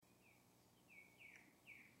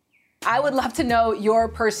I would love to know your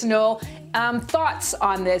personal thoughts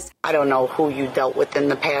on this. I don't know who you dealt with in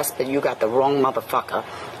the past, but you got the wrong motherfucker.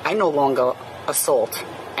 I no longer assault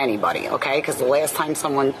anybody, okay? Because the last time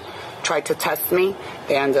someone tried to test me,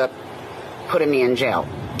 they ended up putting me in jail.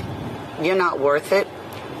 You're not worth it.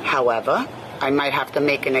 However, I might have to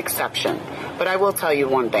make an exception. But I will tell you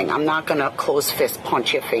one thing. I'm not going to close fist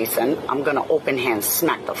punch your face in. I'm going to open hand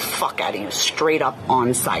smack the fuck out of you straight up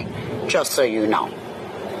on sight, just so you know.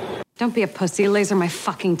 Don't be a pussy. Laser my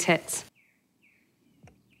fucking tits.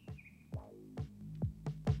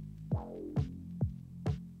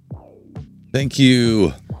 Thank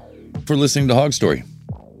you for listening to Hog Story,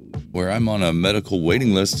 where I'm on a medical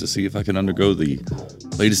waiting list to see if I can undergo the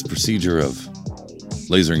latest procedure of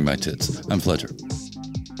lasering my tits. I'm Fletcher.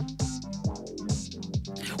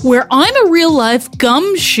 Where I'm a real-life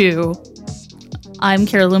gumshoe. I'm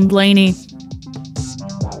Carolyn Blaney.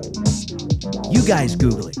 You guys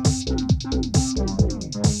Google it.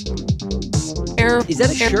 Is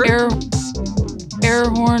that a shirt? Air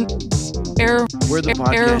horn. Air. We're the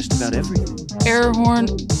podcast about everything. Air horn.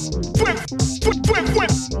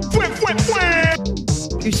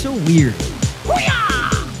 You're so weird.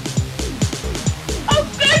 How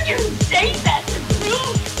could you say that to me?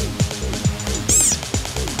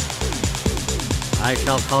 I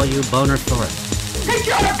shall call you Boner Thorpe. Because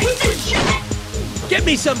you're a piece of shit! Get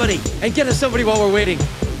me somebody! And get us somebody while we're waiting.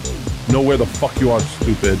 Know where the fuck you are,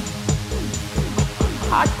 stupid.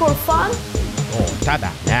 Hardcore fun? Oh,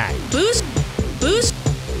 tada, that.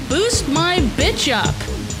 Boost my bitch up.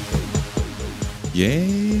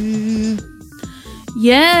 Yeah.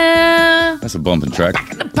 Yeah. That's a bumping track.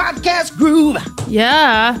 Back in the podcast groove.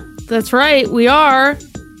 Yeah, that's right. We are.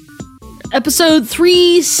 Episode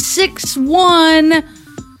 361.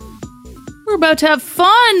 We're about to have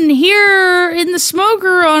fun here in the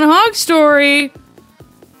smoker on Hog Story.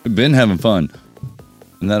 We've been having fun.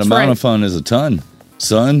 And that That's amount right. of fun is a ton.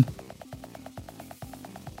 Son.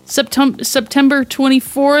 September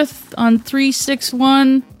 24th on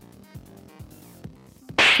 361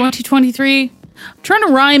 2023. I'm trying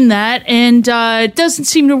to rhyme that, and it doesn't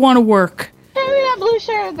seem to want to work. Give me that blue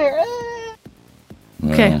shirt there.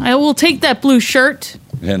 Okay, I will take that blue shirt.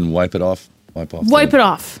 And wipe it off. Wipe it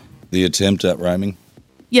off. The attempt at rhyming.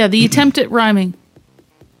 Yeah, the attempt at rhyming.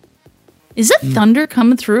 Is that thunder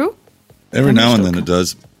coming through? Every now and then it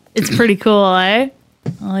does. It's pretty cool, eh?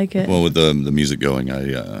 I like it. Well, with the music going,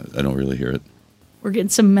 I don't really hear it. We're getting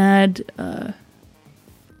some mad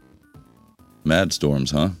Mad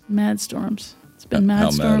storms, huh? storms. It's been mad How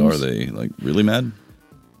storms. mad are they? Like really mad?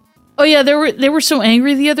 Oh yeah, they were so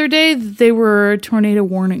angry the other day that they were tornado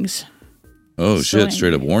warnings. Oh So shit!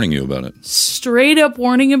 Straight up warning you about it. Straight up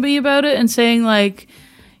warning me about it and saying like,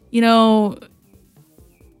 you know,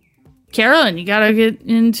 Carolyn, you gotta get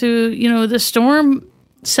into, you know, the storm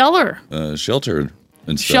cellar. Shelter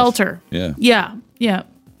and stuff. Shelter. Yeah. Yeah.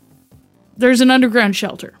 There's an underground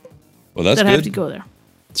shelter. Well, that's that good. I have to go there.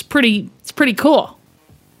 It's pretty cool.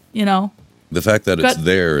 You know? The fact that it's But-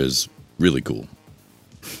 there is really cool.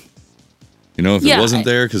 You know, if Yeah, it wasn't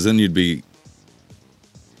there, because then you'd be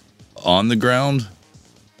on the ground.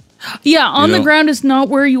 Yeah, on the ground is not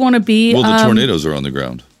where you want to be. Well, the tornadoes are on the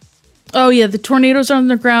ground. Oh yeah, the tornadoes are on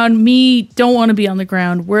the ground. Me don't want to be on the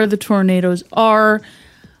ground where the tornadoes are.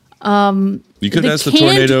 You could ask the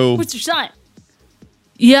tornado. What's your sign?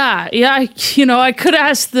 Yeah. I could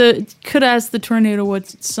ask the tornado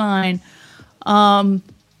what's its sign.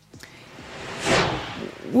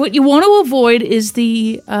 What you want to avoid is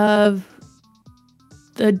the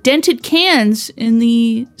dented cans in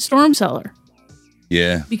the storm cellar.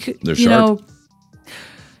 Yeah, Because they're sharp.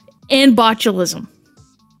 And botulism.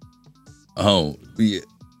 Oh,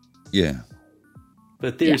 yeah.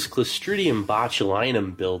 But there's Clostridium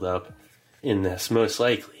botulinum buildup in this, most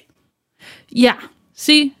likely. Yeah.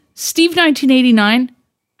 See, Steve 1989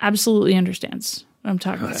 absolutely understands what I'm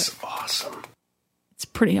talking about. That's awesome. It's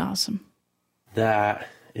pretty awesome. That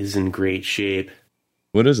is in great shape.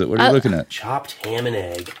 What is it? What are you looking at? Chopped ham and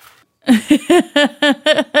egg.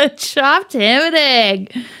 Chopped ham and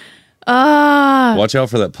egg. Watch out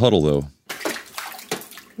for that puddle, though.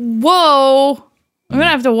 Whoa. I'm going to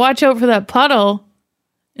have to watch out for that puddle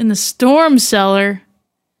in the storm cellar.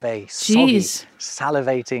 A soggy, Jeez.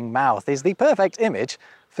 salivating mouth is the perfect image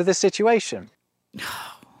for this situation.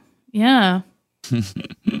 Yeah.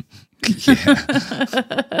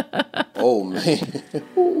 Oh, man.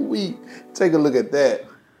 We take a look at that.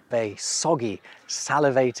 A soggy,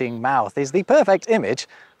 salivating mouth is the perfect image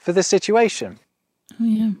for this situation. Oh,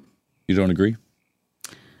 yeah. You don't agree?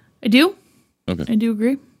 I do. Okay. I do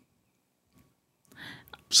agree.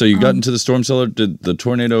 So you got into the storm cellar. Did the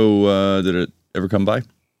tornado, did it ever come by?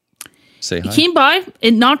 Say hi? It came by.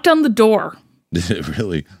 It knocked on the door. Did it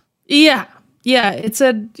really? Yeah. Yeah. It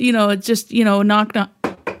said, it just, knocked on.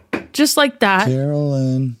 Just like that.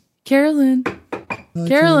 Carolyn.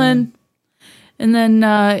 And then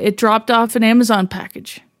it dropped off an Amazon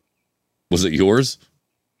package. Was it yours?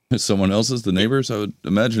 Someone else's? The neighbors? I would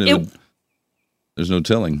imagine it would. There's no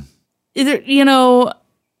telling. It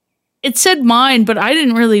said mine, but I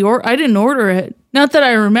didn't really I didn't order it. Not that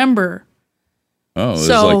I remember. Oh, it's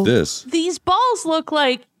like this. These balls look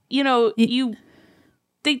like, I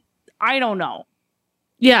don't know.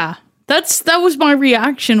 Yeah. That was my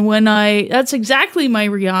reaction that's exactly my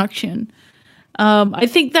reaction. I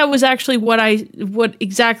think that was actually what I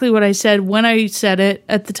said when I said it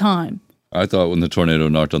at the time. I thought when the tornado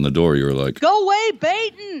knocked on the door, you were like, "Go away,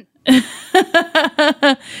 Baton!"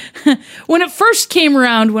 When it first came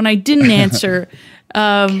around, when I didn't answer,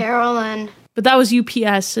 Carolyn. But that was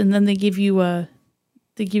UPS, and then they give you a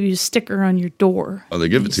sticker on your door. Oh, they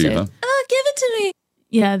give it to you, huh? Oh, give it to me.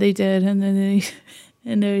 Yeah, they did, and then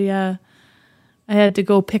I had to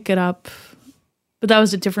go pick it up, but that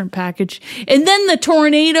was a different package. And then the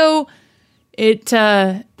tornado,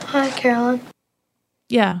 Hi, Carolyn.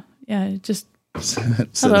 Yeah, it just said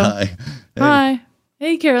hello. Hi. Hey. Hi.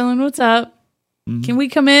 Hey, Carolyn, what's up? Mm-hmm. Can we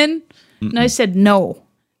come in? Mm-mm. And I said, no.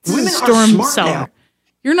 It's a storm cellar. Now.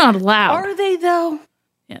 You're not allowed. Are they, though?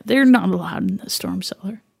 Yeah, they're not allowed in the storm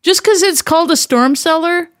cellar. Just because it's called a storm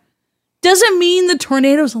cellar doesn't mean the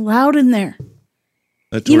tornado's allowed in there.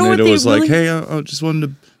 That tornado was like, hey, I just wanted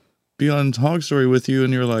to be on Hog Story with you.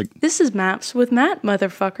 And you're like, this is Maps with Matt,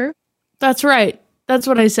 motherfucker. That's right. That's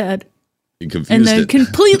what I said. You confused and then it.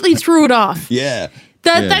 completely threw it off. Yeah.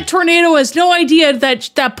 That tornado has no idea that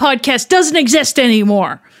podcast doesn't exist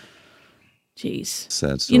anymore. Jeez.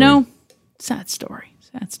 Sad story. Sad story.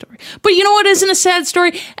 Sad story. But you know what isn't a sad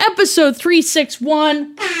story? Episode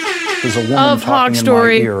 361 There's a woman of talking Hog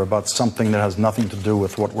Story. in my ear about something that has nothing to do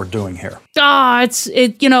with what we're doing here. We're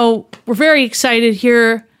very excited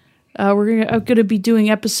here. We're going to be doing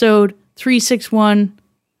episode 361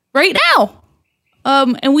 right now.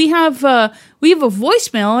 And we have a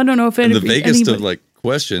voicemail. I don't know if the vaguest of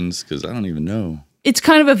questions, because I don't even know. It's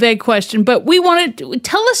kind of a vague question, but we wanted to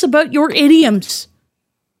tell us about your idioms.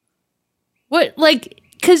 What,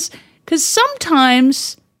 because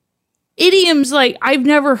sometimes idioms, I've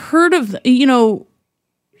never heard of,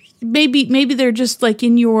 maybe they're just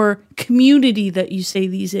in your community that you say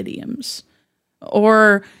these idioms,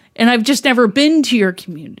 and I've just never been to your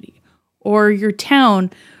community or your town,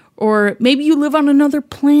 or maybe you live on another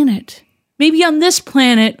planet. Maybe on this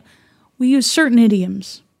planet, we use certain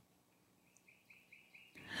idioms.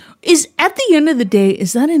 At the end of the day,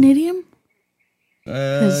 is that an idiom?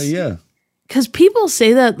 Yeah. Because people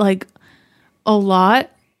say that a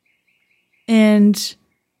lot. And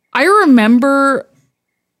I remember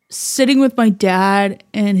sitting with my dad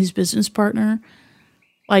and his business partner.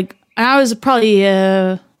 I was probably,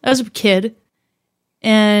 I was a kid.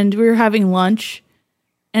 And we were having lunch.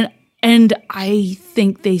 And I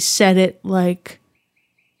think they said it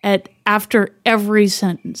after every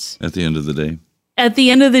sentence. At the end of the day. At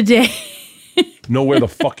the end of the day. Know where the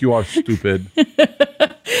fuck you are, stupid.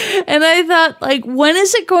 And I thought, when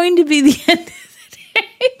is it going to be the end of the day?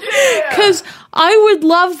 Because I would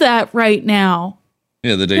love that right now.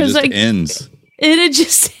 Yeah, the day just ends. And it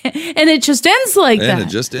just ends like that. And it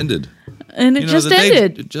just ended. And it just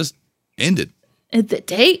ended. It just ended. The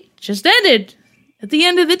date just ended. At the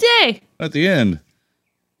end of the day. At the end.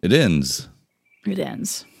 It ends. It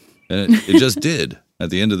ends. And it just did.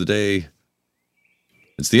 At the end of the day,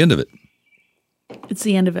 it's the end of it. It's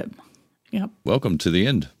the end of it. Yep. Welcome to the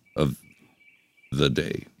end of the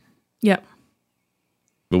day. Yep.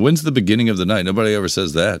 But when's the beginning of the night? Nobody ever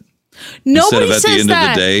says that. Nobody says that. Instead of at the end of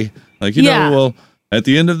the day. At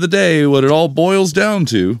the end of the day, what it all boils down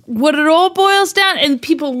to. What it all boils down, and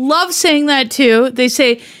people love saying that too. They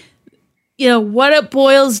say, what it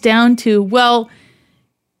boils down to. Well,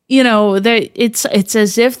 it's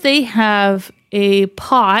as if they have a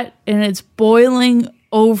pot and it's boiling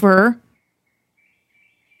over.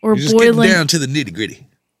 Or you're just boiling getting down to the nitty gritty.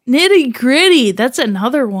 Nitty gritty. That's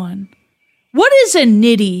another one. What is a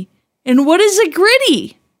nitty and what is a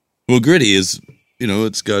gritty? Well, gritty is,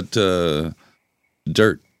 it's got dirt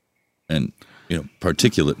and,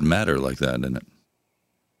 particulate matter like that in it.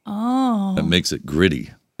 Oh. That makes it gritty.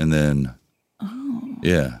 And then,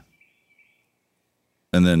 yeah.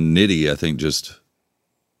 And then nitty, I think just,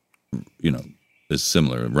 is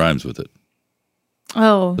similar. It rhymes with it.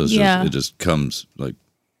 Oh, So yeah. it just comes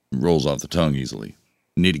rolls off the tongue easily.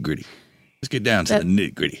 Nitty gritty. Let's get down to the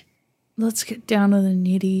nitty gritty. Let's get down to the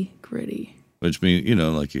nitty gritty. Which means,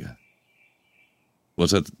 like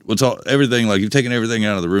what's that? What's all everything? Like you've taken everything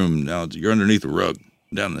out of the room. Now you're underneath the rug,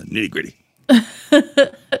 down to the nitty gritty.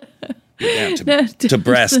 Get down to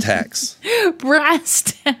brass tacks. Brass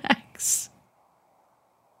tacks.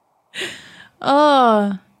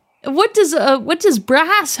 What does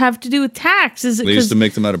brass have to do with tacks? Is it they used to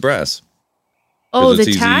make them out of brass? Oh, the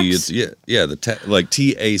easy. tacks? The like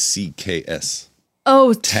TACKS.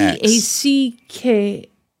 Oh, Tacks. TACK.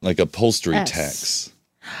 Like upholstery tax.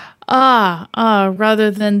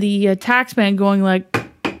 Rather than the tax man going like,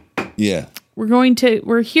 yeah.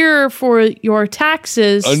 We're here for your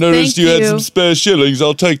taxes. I noticed you had some spare shillings.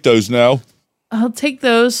 I'll take those now. I'll take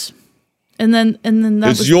those. And then that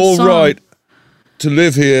was it's your the song. right to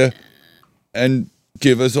live here and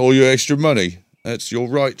give us all your extra money. That's your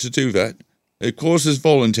right to do that. Of course, it's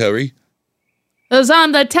voluntary. Because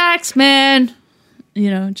I'm the tax man.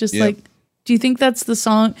 Like, do you think that's the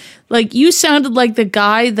song? Like, you sounded like the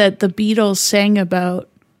guy that the Beatles sang about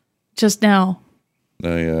just now.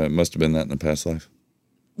 I must have been that in a past life.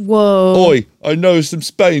 Whoa. Oi, I know some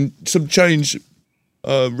change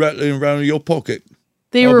rattling around in your pocket.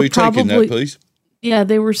 I'll be taking that, please. Yeah,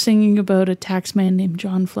 they were singing about a tax man named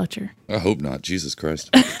John Fletcher. I hope not. Jesus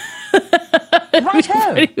Christ.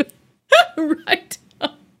 Right. Right.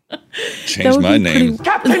 Change my name.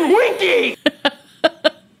 Captain Winky!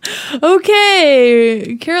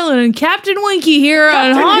 Okay, Carolyn and Captain Winky here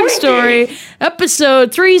on Hog Story,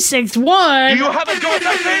 episode 361. Do you have a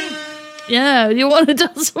dorsal fin? Yeah, you want a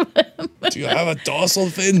dorsal fin? Do you have a dorsal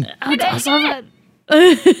fin? A dorsal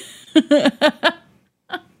fin.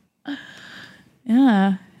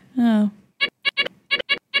 Yeah.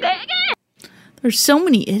 There's so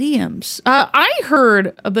many idioms. I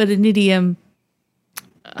heard about an idiom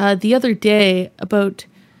the other day about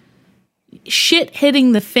shit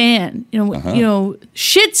hitting the fan.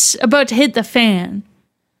 Shit's about to hit the fan.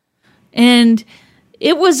 And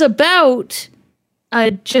it was about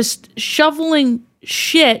just shoveling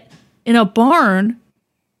shit in a barn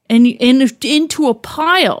and into a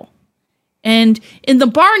pile. And in the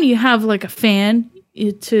barn, you have like a fan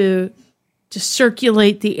to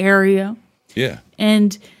circulate the area. Yeah.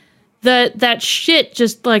 And that shit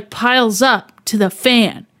just like piles up to the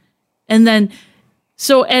fan. And then,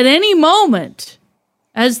 so at any moment,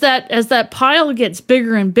 as that pile gets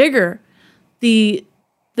bigger and bigger, the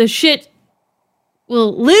shit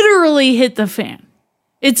will literally hit the fan.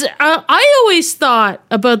 It's I always thought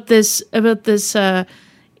about this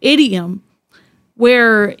idiom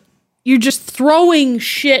where you're just throwing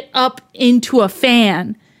shit up into a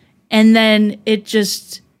fan and then it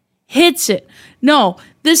just hits it. No,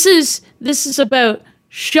 this is about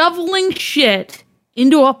shoveling shit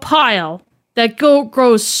into a pile that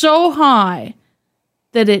grows so high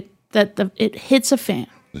that it hits a fan.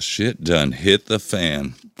 The shit done hit the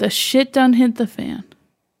fan. The shit done hit the fan.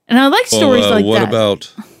 And I like stories like what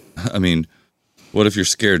that. What if you're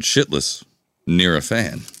scared shitless near a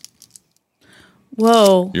fan?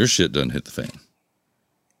 Whoa. Your shit done hit the fan.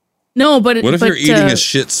 No, but what if you're eating a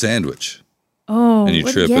shit sandwich? Oh, and you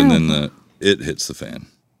trip, and then it hits the fan.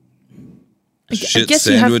 The shit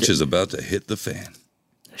sandwich is about to hit the fan.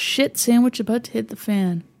 A shit sandwich about to hit the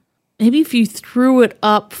fan. Maybe if you threw it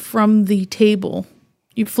up from the table,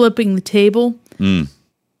 you're flipping the table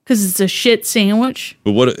because it's a shit sandwich.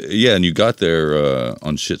 But and you got there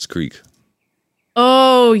on Schitt's Creek.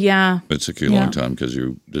 Oh yeah. It took you a long time because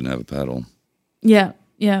you didn't have a paddle. Yeah,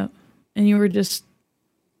 and you were just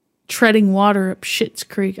treading water up Schitt's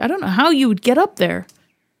Creek. I don't know how you would get up there.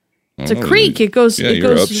 It's a creek. It goes. Yeah, it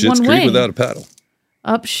you're goes up Schitt's one Creek way. without a paddle.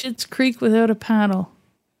 Up Schitt's Creek without a paddle.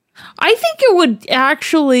 I think it would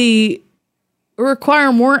actually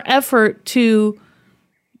require more effort to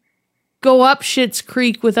go up Schitt's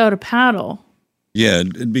Creek without a paddle. Yeah,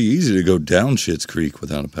 it'd be easy to go down Schitt's Creek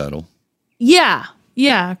without a paddle. Yeah,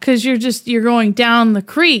 because you're going down the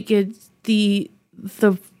creek.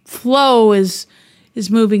 The flow is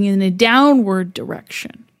moving in a downward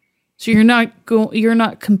direction, so you're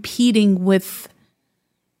not competing with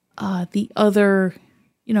the other,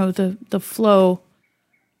 the flow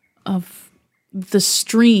of the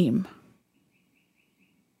stream.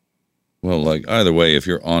 Well, like either way, if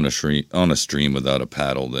you're on a stream without a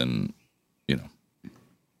paddle, then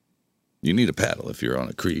you need a paddle. If you're on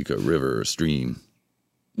a creek, a river, or a stream,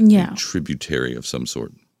 a tributary of some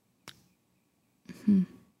sort. Mm-hmm.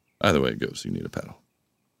 Either way it goes, you need a paddle.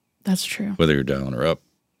 That's true. Whether you're down or up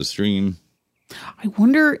the stream. I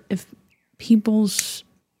wonder if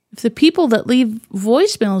the people that leave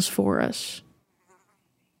voicemails for us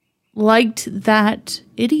liked that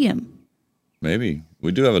idiom. Maybe.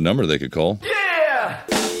 We do have a number they could call. Yeah!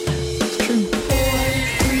 It's true.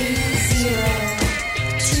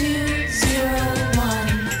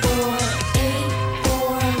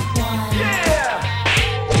 430-201-4841. Yeah!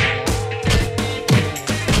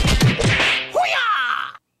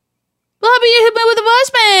 Bobby, you hit me with a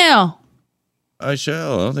voicemail. I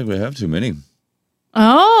shall. I don't think we have too many.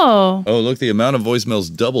 Oh. Oh, look, the amount of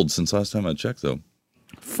voicemails doubled since last time I checked, though.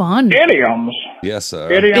 Fun. Idioms. Yes,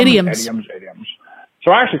 sir. Idioms.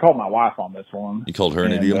 So I actually called my wife on this one. You called her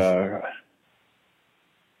an idiom?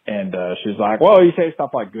 And she's like, well, you say stuff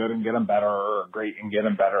like good and getting better or great and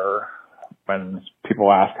getting better when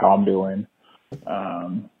people ask how I'm doing.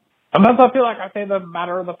 Sometimes I feel like I say the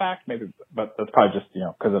matter of the fact, maybe, but that's probably just,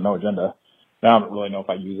 because of No Agenda. Now I don't really know if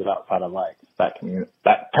I use it outside of like that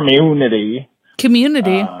community.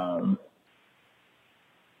 Community.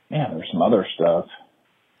 There's some other stuff.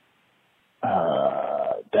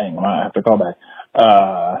 Dang, I might have to call back.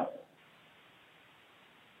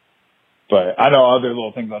 But I know other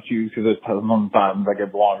little things I'll choose because sometimes I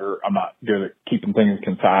get longer. I'm not good at keeping things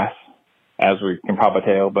concise, as we can probably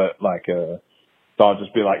tell. But so I'll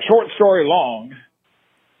just be like short story long,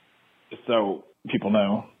 just so people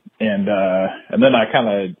know. And then I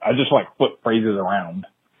just like flip phrases around,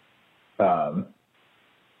 and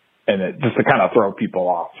it just to kind of throw people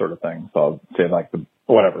off, sort of thing. So I'll say like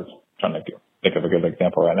whatever. Trying to think of a good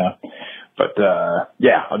example right now, but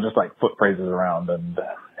I'll just like flip phrases around and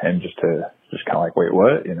just kind of like, wait,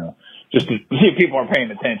 what? Just to see if people are paying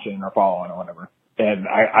attention or following or whatever. And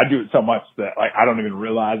I do it so much that like I don't even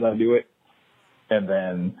realize I do it, and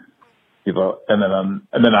then and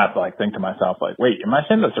then I have to like think to myself like, wait, am I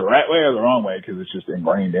saying this the right way or the wrong way? Because it's just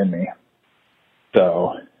ingrained in me.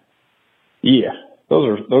 So yeah, those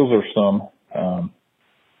are some.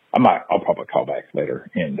 I'll probably call back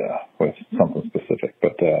later and with something specific,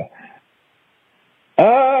 but so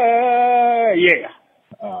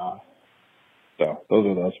those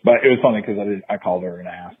are those. But it was funny because I called her and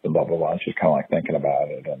asked and blah blah blah. And she's kind of like thinking about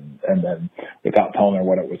it, and then without telling her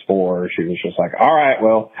what it was for, she was just like, "All right,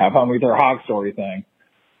 well, have fun with your Hog Story thing."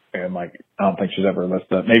 And like, I don't think she's ever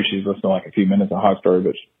listened. Maybe she's listened to like a few minutes of Hog Story,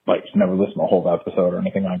 but she's never listened to a whole episode or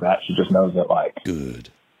anything like that. She just knows that like good.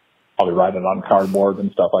 I'll be writing on cardboard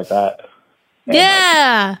and stuff like that. And,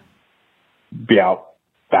 yeah. Like, be out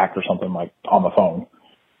back or something like on the phone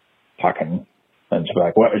talking. And she'll be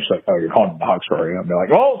like, what? And she's like, oh, you're calling it the Hog Story. I'll be like,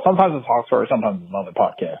 well, sometimes it's Hog Story, sometimes it's another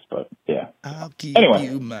podcast, but yeah. I'll keep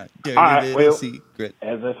you my dirty little secret.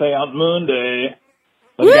 As I say on Monday,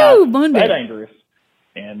 Monday. Stay dangerous.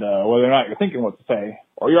 And whether or not you're thinking what to say,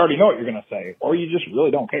 or you already know what you're going to say, or you just really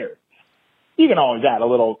don't care, you can always add a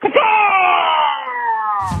little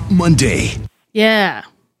Monday. Yeah.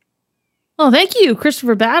 Oh, thank you,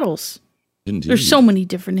 Christopher Battles. Indeed. There's so many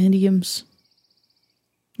different idioms.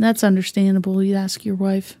 That's understandable. You ask your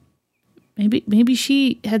wife. Maybe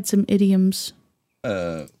she had some idioms.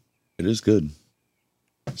 It is good.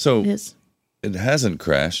 So it hasn't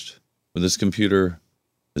crashed, but this computer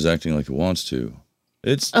is acting like it wants to.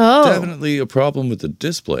 It's definitely a problem with the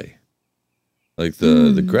display, like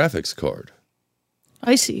the graphics card.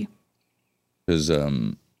 I see. Because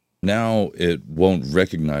now it won't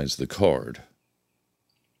recognize the card.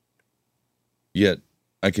 Yet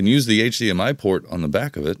I can use the HDMI port on the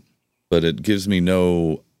back of it, but it gives me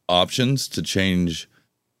no options to change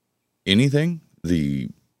anything. The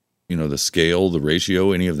scale, the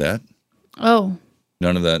ratio, any of that. Oh.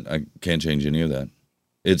 None of that. I can't change any of that.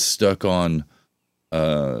 It's stuck on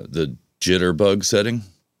the jitterbug setting.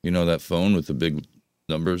 You know, that phone with the big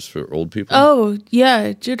numbers for old people? Oh,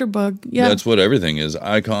 yeah, jitterbug. Yeah. That's what everything is.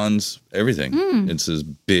 Icons, everything. It's as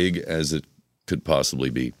big as it could possibly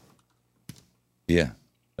be. Yeah.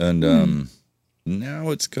 And now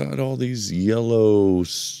it's got all these yellow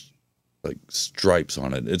stripes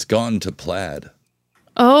on it. It's gone to plaid.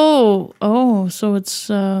 Oh, so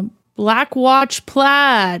it's Black Watch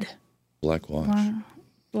Plaid. Black Watch.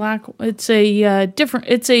 It's a different.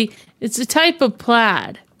 It's a type of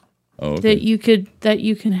plaid that you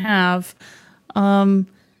can have.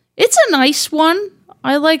 It's a nice one.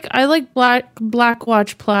 I like Black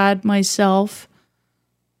Watch Plaid myself.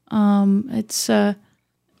 It's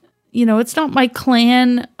it's not my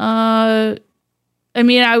clan. I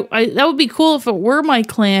mean, I that would be cool if it were my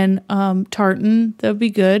clan. Tartan, that would be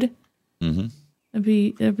good. Mm-hmm.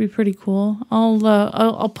 That'd be pretty cool.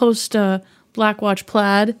 I'll post Black Watch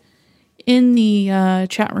Plaid in the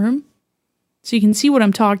chat room, so you can see what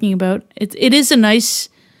I'm talking about. It is nice.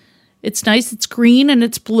 It's green and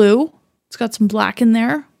it's blue. It's got some black in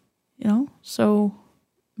there, so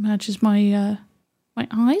matches my my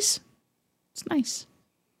eyes. It's nice.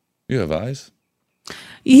 You have eyes?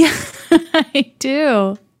 Yeah, I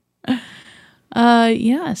do.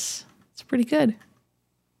 Yes. It's pretty good.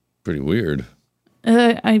 Pretty weird.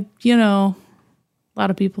 A lot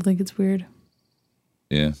of people think it's weird.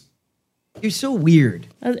 Yeah. You're so weird.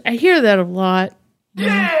 I hear that a lot.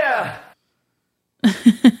 Yeah!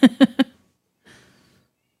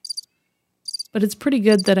 But it's pretty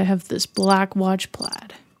good that I have this black watch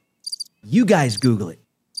plaid. You guys Google it.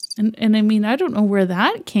 And I mean, I don't know where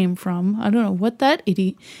that came from. I don't know what that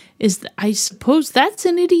idiom is. I suppose that's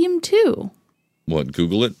an idiom too. What,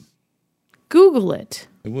 Google it? Google it.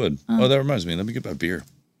 It would. Oh, that reminds me. Let me get my beer.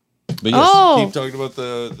 But yes, keep talking about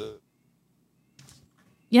the...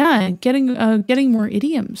 Yeah, getting more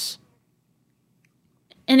idioms.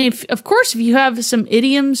 And if you have some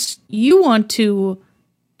idioms you want to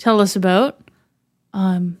tell us about,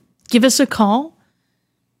 give us a call.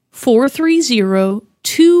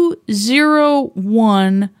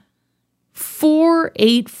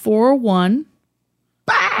 430-201-4841.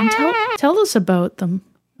 And tell us about them.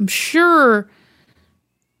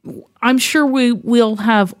 I'm sure we will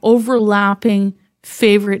have overlapping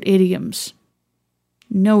favorite idioms.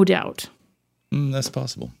 No doubt. That's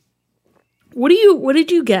possible. What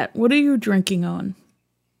did you get? What are you drinking on?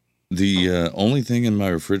 The only thing in my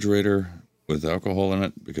refrigerator with alcohol in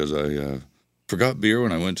it, because I forgot beer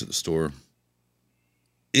when I went to the store,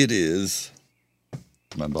 it is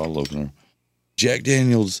my bottle opener, Jack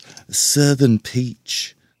Daniel's Southern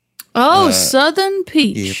Peach. Oh, Southern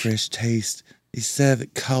Peach. Yeah, fresh taste. They serve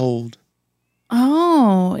it cold.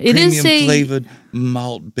 Oh, it is a premium flavored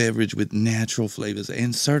malt beverage with natural flavors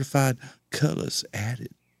and certified colors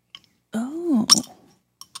added. Oh,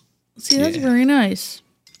 see, that's very nice.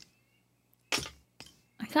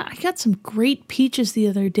 I got some great peaches the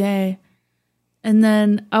other day, and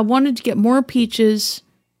then I wanted to get more peaches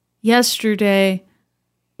yesterday,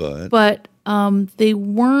 but they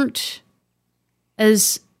weren't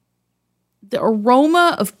as the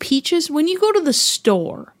aroma of peaches when you go to the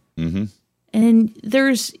store. Mm-hmm. And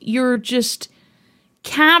you're just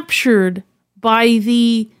captured by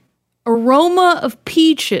the aroma of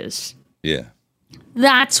peaches. Yeah.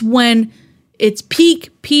 That's when it's peak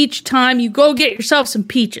peach time. You go get yourself some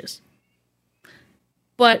peaches.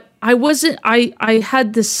 But I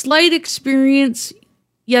had this slight experience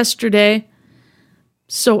yesterday,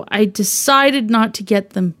 so I decided not to get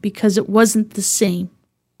them because it wasn't the same.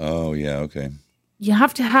 Oh, yeah, okay. You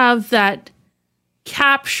have to have that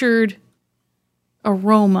captured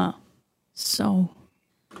aroma. So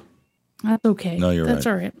that's okay. No, you're that's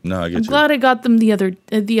right. all right. No, I get I'm you. glad I got them the other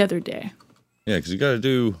day. Yeah, because you got to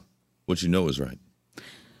do what you know is right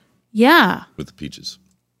Yeah, with the peaches.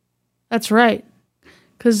 that's right.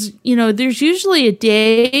 Because there's usually a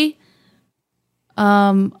day,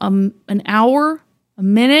 an hour, a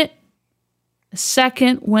minute, a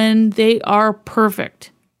second when they are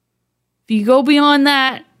perfect. If you go beyond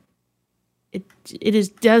that,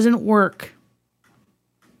 it doesn't work.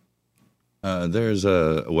 There's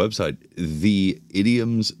a website,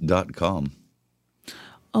 theidioms.com.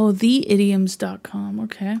 Oh, theidioms.com.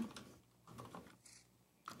 Okay.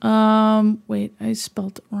 Wait, I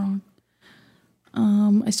spelled it wrong.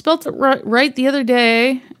 I spelled it right the other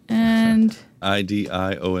day, and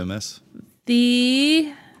IDIOMS.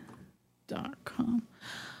 The.com.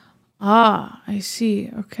 Ah, I see.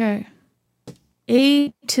 Okay.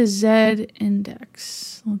 A to Z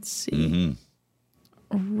index. Let's see. Mm-hmm.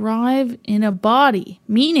 Arrive in a body,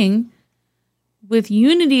 meaning with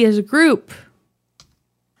unity as a group.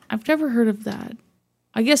 I've never heard of that.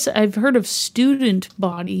 I guess I've heard of student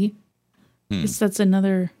body. I guess that's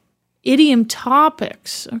another idiom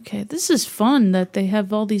topics. Okay, this is fun that they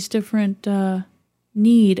have all these different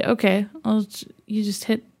need. Okay, you just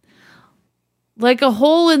hit like a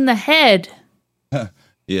hole in the head.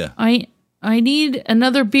 Yeah. I need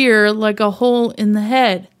another beer like a hole in the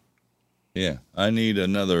head. Yeah. I need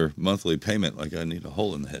another monthly payment like I need a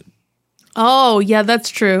hole in the head. Oh, yeah, that's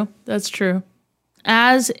true. That's true.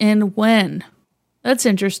 As and when. That's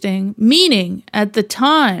interesting. Meaning at the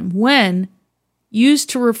time when, used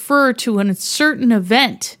to refer to a certain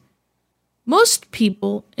event. Most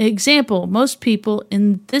people in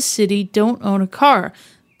this city don't own a car.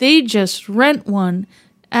 They just rent one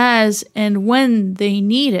as and when they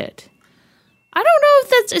need it. I don't know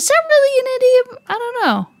if is that really an idiom? I don't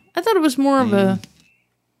know. I thought it was more of a,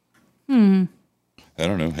 I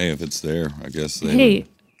don't know. Hey, if it's there, I guess they're the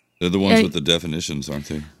ones with the definitions, aren't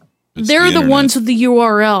they? They're the ones with the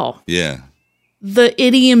URL. Yeah.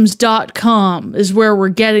 Theidioms.com is where we're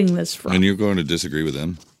getting this from. And you're going to disagree with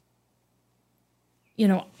them?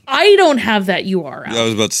 I don't have that URL. I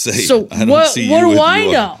was about to say. So what do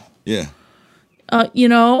I know? Yeah.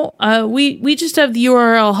 We just have the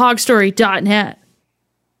URL hogstory.net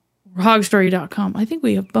or hogstory.com. I think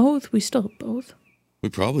we have both. We still have both. We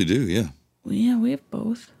probably do, yeah. Yeah, we have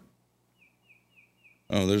both.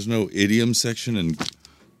 Oh, there's no idiom section in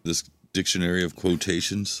this dictionary of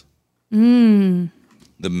quotations? The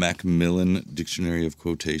Macmillan Dictionary of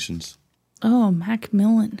Quotations. Oh,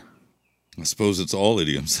 Macmillan. I suppose it's all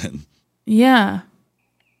idioms then. Yeah.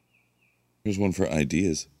 Here's one for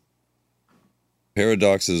ideas.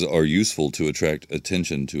 Paradoxes are useful to attract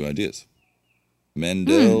attention to ideas.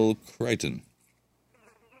 Mandel Crichton.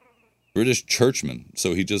 British churchman.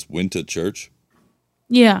 So he just went to church?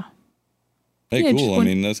 Yeah. Hey, Yeah, cool. I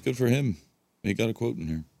mean, that's good for him. He got a quote in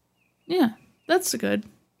here. Yeah, that's good.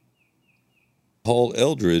 Paul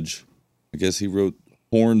Eldridge, I guess he wrote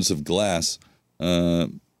Horns of Glass.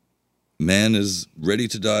 Man is ready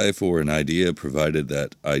to die for an idea, provided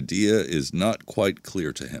that idea is not quite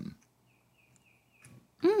clear to him.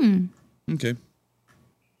 Okay.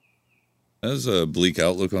 That's a bleak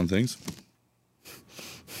outlook on things.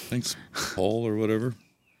 Thanks, Paul or whatever.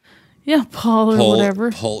 Yeah, Paul or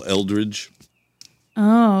whatever. Paul Eldridge.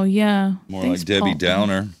 Oh, yeah. More Thanks, like Debbie Paul.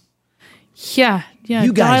 Downer. Yeah.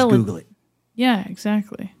 You guys Google it. Yeah,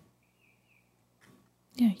 exactly.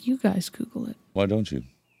 Yeah, you guys Google it. Why don't you?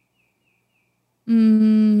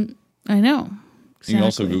 I know. You can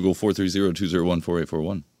also Google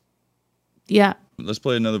 430-201-4841. Yeah. Let's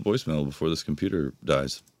play another voicemail before this computer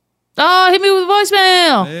dies. Oh, hit me with a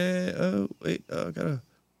voicemail. Hey, oh, wait. I got to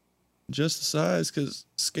adjust the size because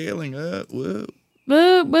scaling up. Whoa.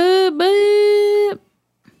 Boop, boop, boop.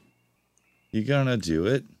 You gonna do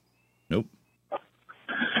it? Nope.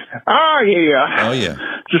 Oh, yeah. Oh, yeah.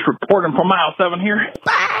 Just reporting from mile 7 here.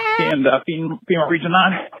 And FEMA Region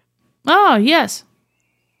 9. Oh, yes.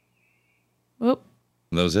 Whoop.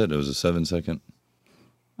 That was it. It was a 7-second.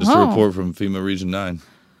 Just a report from FEMA Region 9.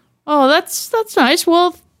 Oh, that's nice.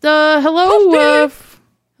 Well, hello.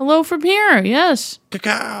 Hello from here. Yes.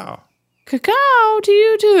 Cacao to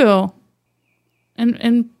you too.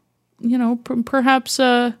 And perhaps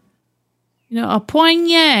a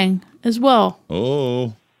Pyongyang as well.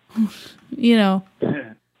 Oh. You're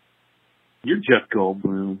Jeff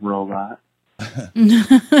Goldblum, robot.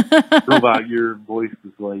 Robot, your voice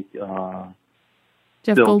is like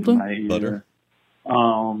Jeff Goldblum. Butter.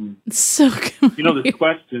 So good. This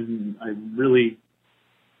question, I really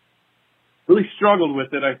struggled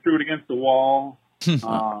with it. I threw it against the wall.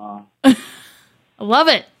 I love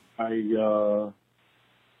it. I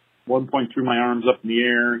one point threw my arms up in the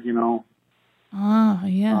air, Ah,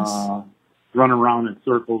 yes. Running around in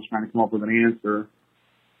circles trying to come up with an answer.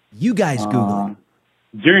 You guys Google it.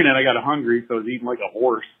 During it, I got hungry, so I was eating like a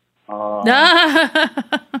horse. I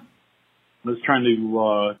was trying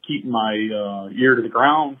to keep my ear to the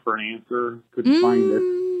ground for an answer. Couldn't find it.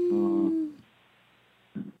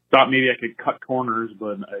 Thought maybe I could cut corners,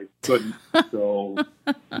 but I couldn't. So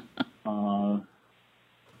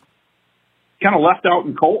kind of left out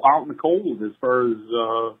in the cold as far as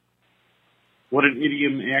what an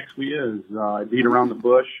idiom actually is. I beat around the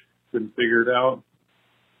bush, couldn't figure it out.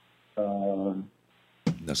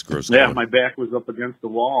 That's gross. Yeah, my back was up against the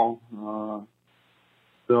wall.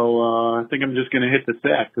 So I think I'm just going to hit the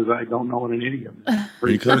sack because I don't know what an idiom is. Are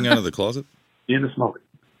you coming out of the closet? In the smoker.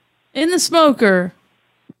 In the smoker.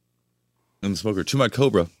 In the smoker. To my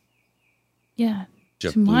Cobra. Yeah.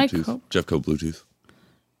 Jeff to my Bluetooth. Jeff Co Bluetooth.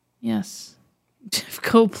 Yes. Jeff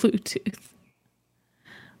Co Bluetooth.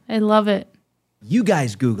 I love it. You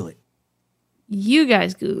guys Google it. You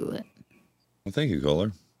guys Google it. Well, thank you,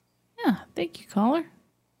 caller. Yeah, thank you, caller.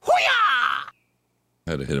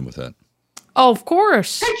 I had to hit him with that. Oh, of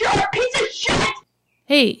course. You're a piece of shit!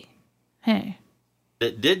 Hey.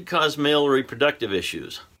 It did cause male reproductive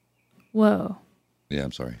issues. Whoa. Yeah,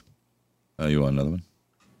 I'm sorry. You want another one?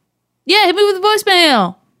 Yeah, hit me with a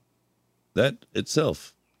voicemail. That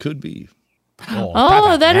itself could be.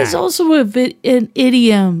 Oh, that is also an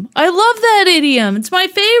idiom. I love that idiom. It's my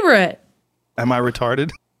favorite. Am I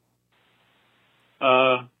retarded?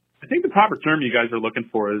 I think the proper term you guys are looking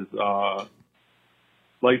for is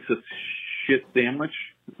life's a shit sandwich.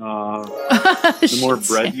 The more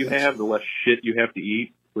bread you have, the less shit you have to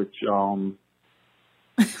eat, which not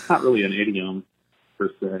really an idiom per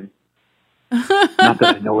se. Not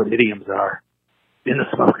that I know what idioms are. In the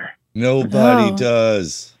smoker. Nobody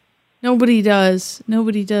does. Nobody does.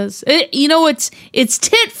 It's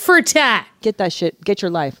tit for tat. Get that shit. Get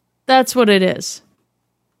your life. That's what it is.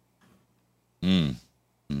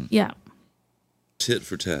 Yeah. Tit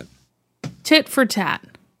for tat. Tit for tat.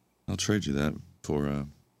 I'll trade you that for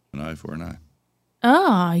an eye for an eye.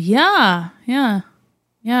 Oh, yeah.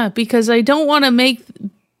 Yeah, because I don't want to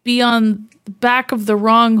be on the back of the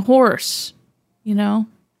wrong horse, you know?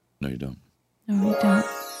 No, you don't. No, you don't.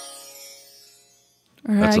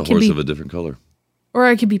 Or That's a horse of a different color. Or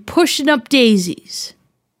I could be pushing up daisies.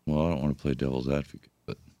 Well, I don't want to play devil's advocate,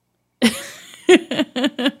 but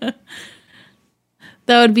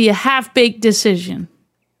that would be a half-baked decision.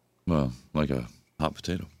 Well, like a hot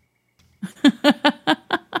potato.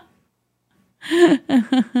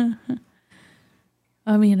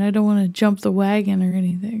 I mean, I don't want to jump the wagon or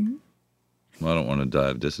anything. Well, I don't want to die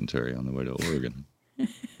of dysentery on the way to Oregon.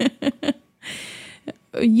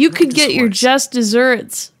 You could get your just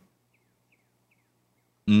desserts.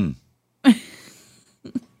 Mm.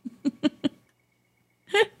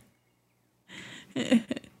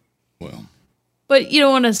 Well. But you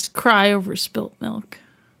don't want to cry over spilt milk.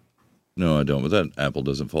 No, I don't. But that apple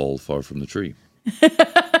doesn't fall far from the tree.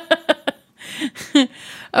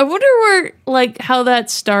 I wonder where, like, how that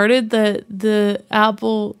started. That the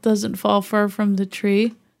apple doesn't fall far from the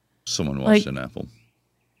tree. Someone watched an apple.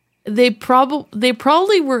 They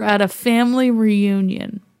probably were at a family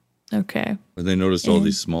reunion. Okay. And they noticed all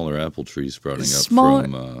these smaller apple trees sprouting up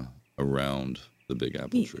from around the big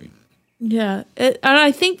apple tree. Yeah, and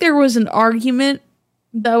I think there was an argument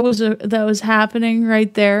that was happening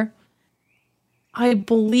right there. I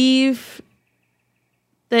believe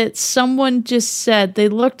that someone just said, they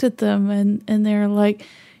looked at them and they're like,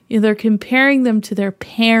 you know, they're comparing them to their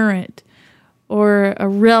parent or a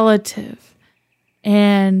relative,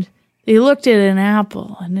 and they looked at an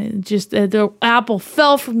apple, and the apple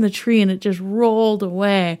fell from the tree and it just rolled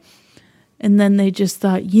away. And then they just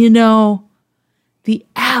thought, you know, the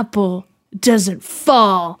apple doesn't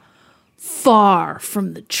fall far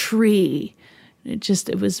from the tree.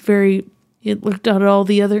 It looked at all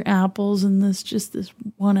the other apples, and this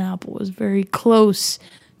one apple was very close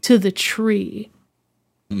to the tree.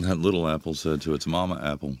 And that little apple said to its mama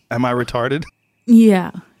apple, "Am I retarded?"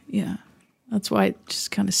 Yeah. That's why it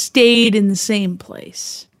just kind of stayed in the same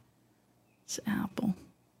place. It's apple.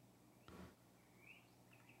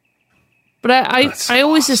 But I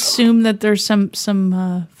always assume that there's some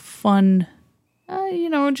fun,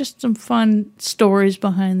 just some fun stories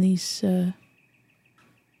behind these,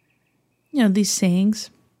 these sayings.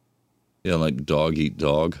 Yeah, like dog eat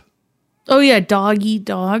dog. Oh yeah, dog eat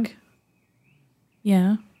dog.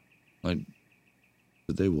 Yeah. Like,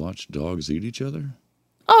 did they watch dogs eat each other?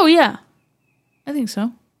 Oh yeah, I think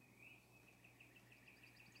so.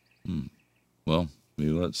 Well, we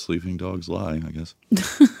let sleeping dogs lie, I guess.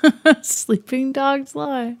 Sleeping dogs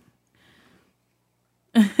lie.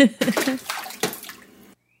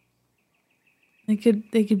 They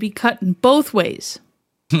could be cut in both ways.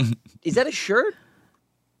 Is that a shirt?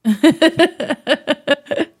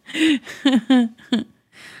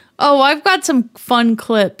 Oh, I've got some fun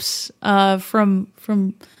clips from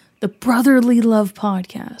the Brotherly Love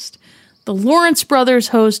podcast. The Lawrence brothers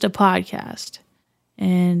host a podcast,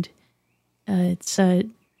 and it's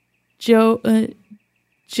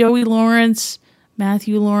Joey Lawrence,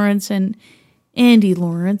 Matthew Lawrence, and Andy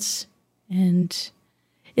Lawrence. And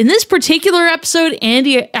in this particular episode,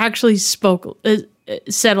 Andy actually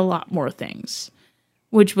said a lot more things,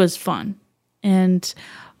 which was fun. And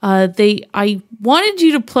I wanted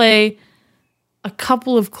you to play a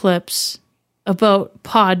couple of clips about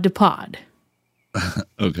pod to pod.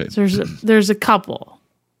 Okay. So there's a couple.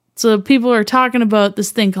 So people are talking about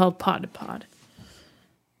this thing called pod to pod.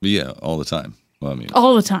 Yeah, all the time. Well, I mean,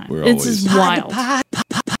 all the time. It's just wild.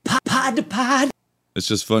 Pod to pod. It's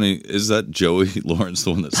just funny. Is that Joey Lawrence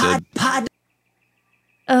the one that said pod?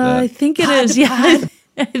 I think it is. Yeah,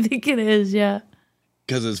 I think it is. Yeah.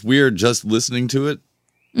 Because it's weird just listening to it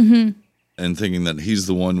and thinking that he's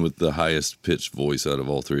the one with the highest pitched voice out of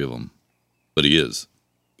all three of them. But he is.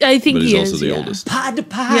 I think but he he's is. also the oldest. Pod to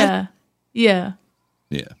pod. Yeah.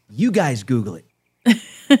 Yeah. You guys Google it.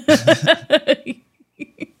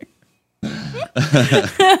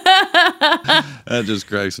 That just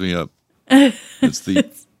cracks me up. It's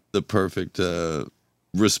the perfect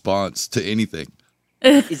response to anything.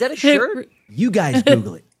 Is that a shirt? You guys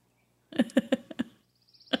Google it.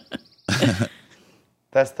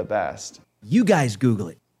 That's the best. You guys Google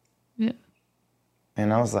it. Yeah.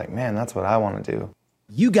 And I was like, man, that's what I want to do.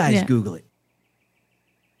 You guys Google it.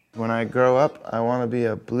 When I grow up, I want to be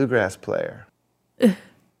a bluegrass player.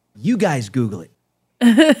 You guys Google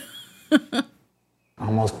it.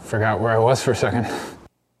 Almost forgot where I was for a second.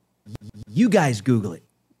 You guys Google it.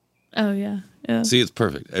 Oh, yeah. See, it's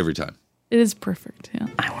perfect every time. It is perfect, yeah.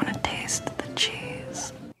 I want to taste the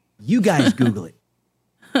cheese. You guys Google it.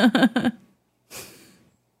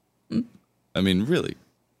 I mean, really.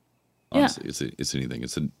 Honestly, it's anything.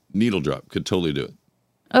 It's a needle drop. Could totally do it.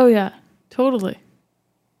 Oh yeah, totally.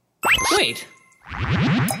 Wait.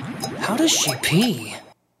 How does she pee?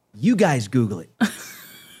 You guys Google it.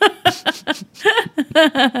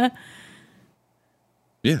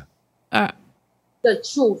 Yeah. The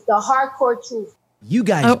truth, the hardcore truth. You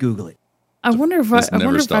guys Google it. I wonder if I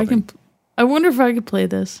can. I wonder if I could play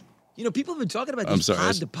this. You know, people have been talking about I'm these sorry.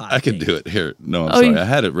 pod to pod. I can do it. Here. No, I'm Oh, sorry. you- I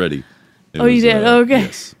had it ready. It You did? Okay.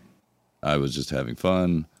 Yes. I was just having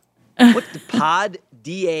fun. What the pod?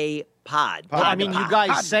 D-A pod. Well, I mean, you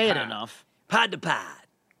guys say it enough. Pod to pod.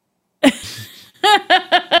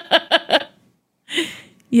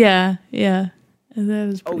 Yeah. That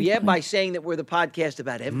was Oh, pretty yeah, funny. by saying that we're the podcast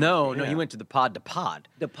about everything. No, you went to the pod to pod.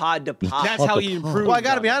 The pod to pod. That's how you improve. Well, I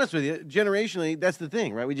got to be honest with you. Generationally, that's the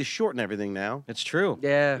thing, right? We just shorten everything now. It's true.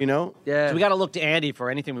 Yeah. You know? Yeah. So we got to look to Andy for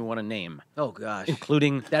anything we want to name, Oh, gosh.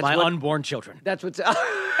 including my unborn children. That's what's...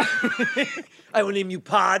 I will name you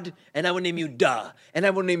Pod, and I will name you Duh, and I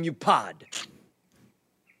will name you Pod.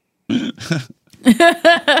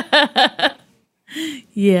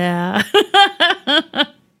 Yeah.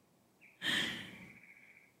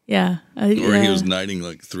 Yeah. Or he yeah. was knighting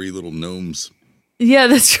like 3 little gnomes. Yeah,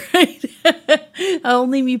 that's right. I'll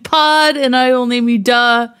name you Pod, and I will name you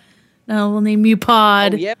Duh, and I will name you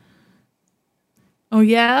Pod. Oh, yeah. Oh,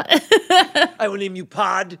 yeah? I will name you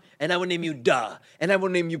Pod, and I will name you Duh, and I will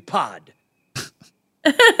name you Pod.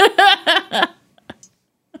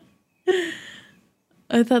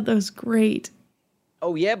 I thought that was great.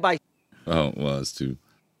 Oh, yeah, by... Oh, well, it's too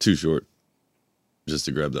short. Just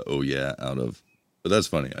to grab the oh yeah out of. But that's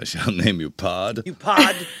funny. I shall name you Pod. You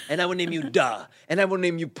Pod, and I will name you Duh, and I will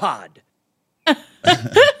name you Pod.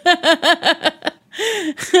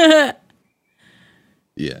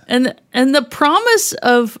 Yeah. And the promise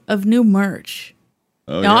of new merch.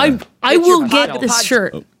 Oh, now, yeah. I Get your will pod get to this pod-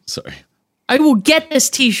 shirt. Oh, sorry. I will get this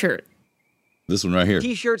T-shirt. This one right here.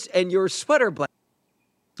 T-shirts and your sweater blanket.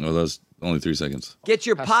 Oh, that was only 3 seconds. Get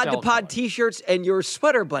your Pastel pod to pod T-shirts and your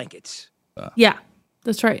sweater blankets. Yeah,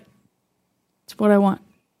 that's right. That's what I want.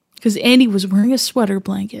 Because Andy was wearing a sweater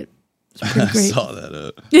blanket. It's pretty I great. saw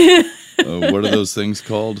that. What are those things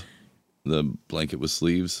called? The blanket with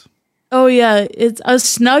sleeves? Oh yeah, it's a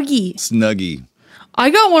Snuggie. Snuggie. I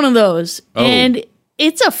got one of those, Oh. and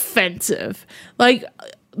it's offensive. Like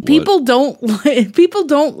people don't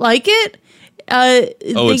like it.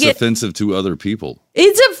 It's offensive to other people.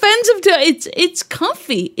 It's offensive to it's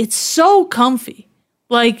comfy. It's so comfy.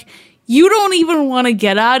 Like you don't even want to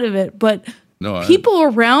get out of it, but No, people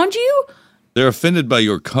around you, they're offended by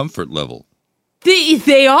your comfort level.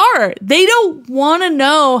 they are. They don't want to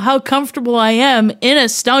know how comfortable I am in a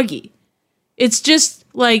Snuggie. It's just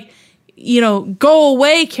like, go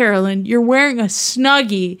away, Carolyn. You're wearing a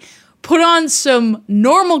Snuggie. Put on some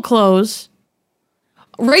normal clothes.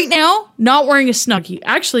 Right now, not wearing a Snuggie.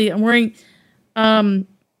 Actually, I'm wearing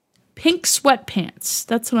pink sweatpants.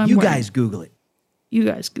 That's what I'm You wearing. guys Google it. You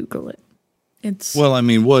guys Google it. It's. Well, I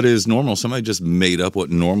mean, what is normal? Somebody just made up what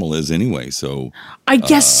normal is anyway. So I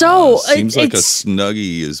guess so. Seems like a It's-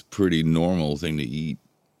 Snuggie is pretty normal thing to eat.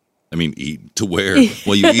 I mean, to wear.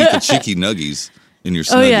 Well, you eat the chicky nuggies in your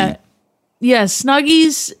Snuggie. Oh yeah, yeah.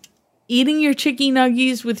 Snuggies. Eating your chicky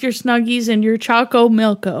nuggies with your Snuggies and your Choco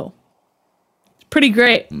Milko. It's pretty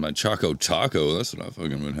great. My Choco Taco, that's what I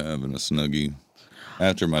fucking would have in a Snuggie.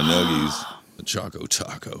 After my nuggies, the Choco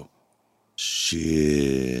Taco.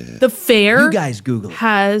 Shit. The fair You guys Google it.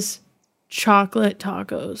 has chocolate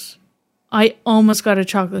tacos. I almost got a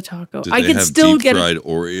chocolate taco. Did I they could have still deep get fried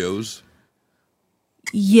Oreos?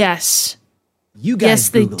 Yes. You guys Yes,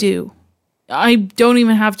 they Google it. do. I don't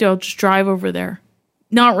even have to. I'll just drive over there.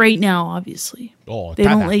 Not right now, obviously. Oh, They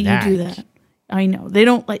don't let you do that. I know. They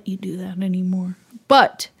don't let you do that anymore.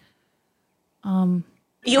 But You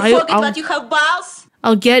forget that you have balls?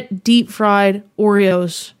 I'll get deep fried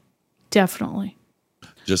Oreos. Definitely.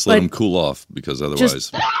 Just let But them cool off because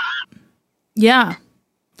otherwise. Yeah.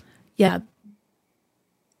 Yeah.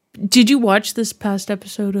 Did you watch this past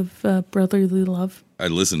episode of Brotherly Love? I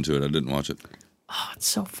listened to it. I didn't watch it. Oh, it's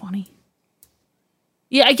so funny.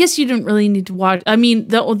 Yeah, I guess you didn't really need to watch. I mean,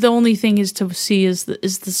 the only thing is to see is the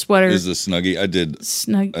sweater. Is the Snuggie? I did.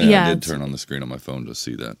 Snug- I yeah, did it's- turn on the screen on my phone to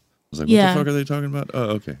see that. I was like, what Yeah. the fuck are they talking about? Oh,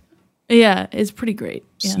 okay. Yeah, it's pretty great.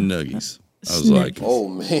 Yeah. Snuggies. I was Snuggies. like, Oh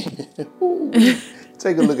man, Ooh,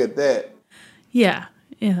 take a look at that. Yeah,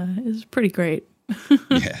 it's pretty great.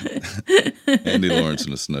 Andy Lawrence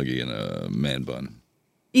in a Snuggie and a man bun.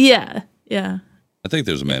 Yeah. I think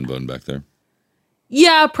there's a man bun back there.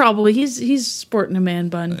 Yeah, probably. He's sporting a man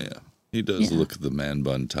bun. Yeah. He does look the man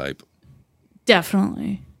bun type.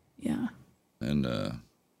 Definitely. Yeah. And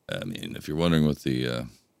I mean, if you're wondering what the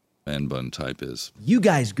man bun type is. You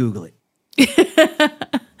guys Google it.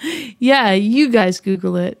 Yeah, you guys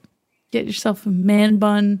Google it. Get yourself a man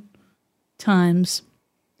bun times.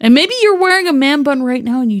 And maybe you're wearing a man bun right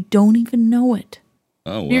now and you don't even know it.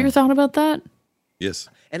 Oh, wow. You ever thought about that? Yes.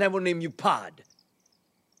 And I will name you Pod.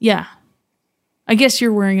 Yeah. I guess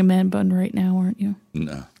you're wearing a man bun right now, aren't you?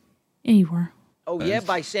 No. Yeah, you were. Oh, yeah,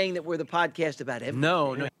 by saying that we're the podcast about everything.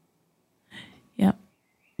 No. Yeah.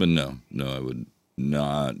 But no, I would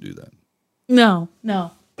not do that. No.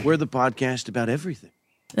 We're the podcast about everything.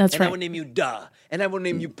 That's and right. I will name you Duh. And I will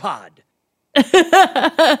name you Pod.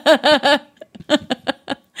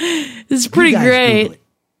 It's pretty great.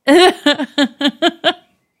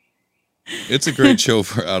 It's a great show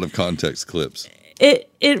for out of context clips. It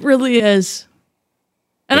really is.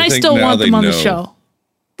 And I think still now want them they on the know. show.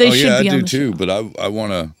 They should be I on do the too. show. But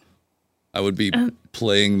I would be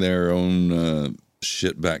playing their own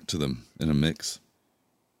shit back to them in a mix.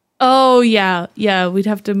 Oh, yeah. Yeah, we'd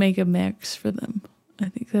have to make a mix for them. I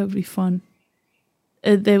think that would be fun.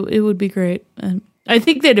 It would be great. And I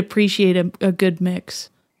think they'd appreciate a good mix.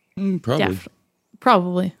 Probably.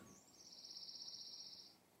 Probably.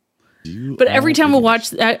 But every time I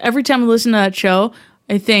listen to that show,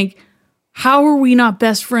 I think, how are we not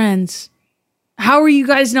best friends? How are you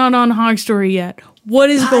guys not on Hog Story yet? What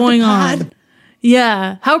is going on?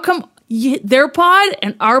 Yeah. How come their pod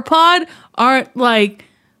and our pod aren't like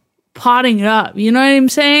potting it up? You know what I'm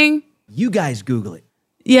saying? You guys Google it.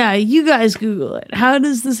 Yeah, you guys Google it. How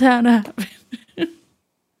does this happen?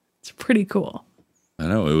 It's pretty cool. I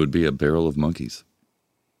know. It would be a barrel of monkeys.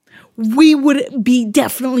 We would be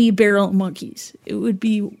definitely a barrel of monkeys. It would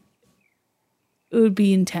be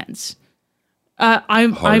intense. Hard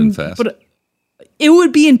and fast. But it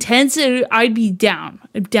would be intense. I'd be down.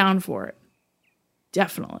 I'm down for it.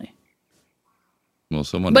 Definitely. Well,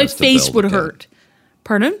 someone. My has to face bell would the cat. hurt.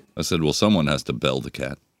 Pardon? I said, well, someone has to bell the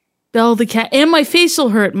cat. Bell the cat, and my face will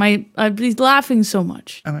hurt. I'd be laughing so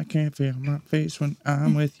much. And I can't feel my face when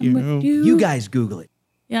I'm with you. You guys Google it.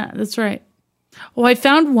 Yeah, that's right. Oh, I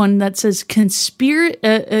found one that says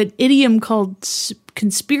an idiom called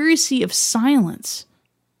conspiracy of silence.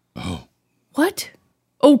 Oh. What?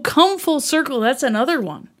 Oh, come full circle. That's another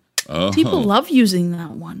one. Oh. People love using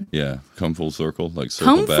that one. Yeah, come full circle, like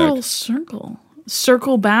circle Come back. full circle.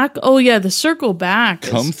 Circle back. Oh, yeah, the circle back.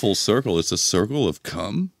 Come full circle. It's a circle of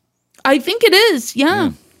cum? I think it is,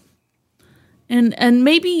 yeah. And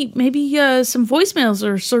maybe some voicemails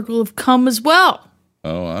are a circle of cum as well.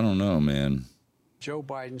 Oh, I don't know, man. Joe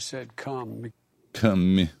Biden said come.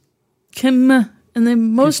 Come. Kim, and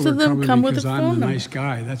then most People of are them coming come with a because phone I'm a number. nice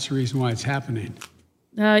guy. That's the reason why it's happening.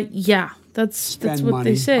 Yeah, that's Spend what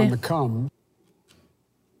money they say. on the come.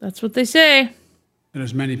 That's what they say.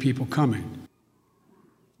 There's many people coming.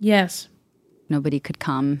 Yes. Nobody could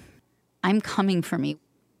come. I'm coming for me.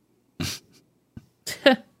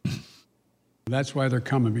 That's why they're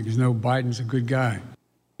coming, because no, Biden's a good guy.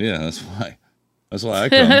 Yeah, that's why. That's why I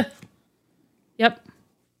come. Yep.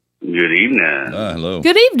 Good evening. Hello.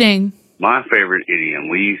 Good evening. My favorite idiom,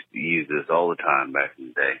 we used to use this all the time back in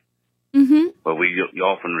the day, Mm-hmm. but we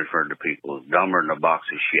often referred to people as dumber than a box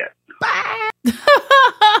of shit. I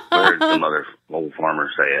heard some other old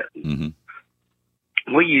farmers say it.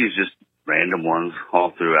 Mm-hmm. We use just random ones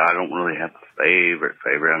all through. I don't really have a favorite.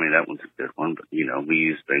 I mean, that one's a good one, but, we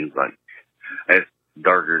use things like, it's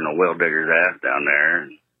darker than a well digger's ass down there,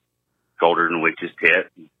 and colder than a witch's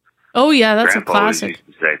tit. Oh, yeah, that's Grandpa a classic. always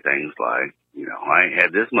used to say things like, I ain't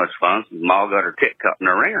had this much fun since Ma got her tit cut in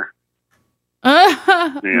a ringer.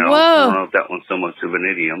 I don't Whoa. know if that one's so much of an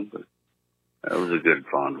idiom, but that was a good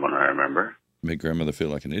fond one, I remember. Make grandmother feel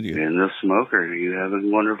like an idiot. And the smoker, you have a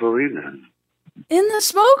wonderful evening. In the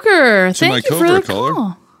smoker. So Thank my you for the Cobra caller.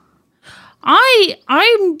 call.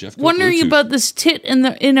 I'm Jeff wondering Bluetooth. about this tit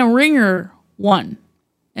in a ringer one.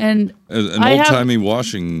 And An I have- old-timey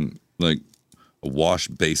washing, like a wash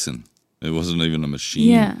basin. It wasn't even a machine.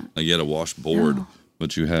 Yeah. Like you had a washboard,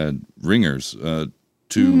 but you had ringers,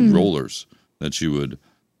 two rollers that you would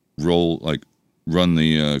run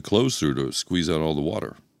the clothes through to squeeze out all the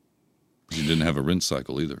water. You didn't have a rinse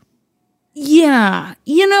cycle either. Yeah,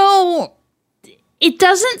 it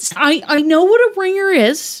doesn't. I know what a ringer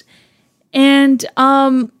is, and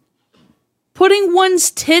putting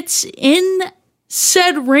one's tits in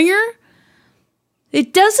said ringer,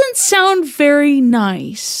 it doesn't sound very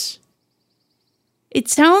nice. It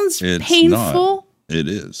sounds It's painful. not. It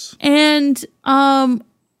is. And It I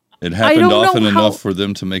happened don't know often how- enough for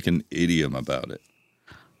them to make an idiom about it.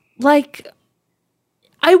 like,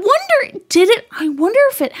 I wonder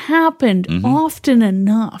if it happened Mhm. often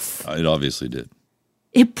enough. It obviously did.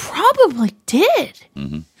 It probably did.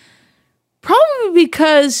 Mm-hmm. Probably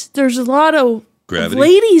because there's a lot of Gravity?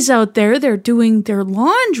 ladies out there, they're doing their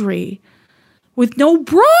laundry with no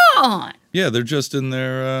bra on. Yeah, they're just in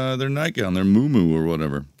their nightgown, their muumuu or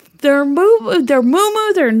whatever. Their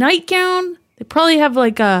muumuu, their nightgown. They probably have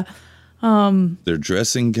like a Their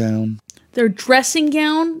dressing gown. their dressing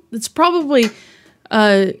gown. It's probably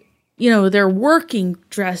their working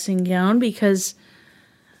dressing gown, because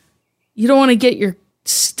you don't want to get your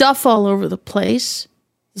stuff all over the place,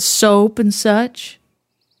 soap and such.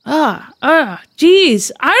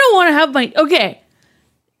 Geez, I don't want to have my okay.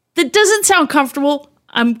 That doesn't sound comfortable.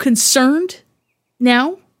 I'm concerned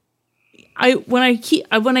now. When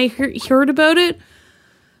I heard about it,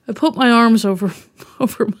 I put my arms over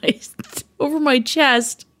my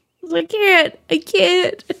chest. I was like, I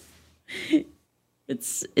can't.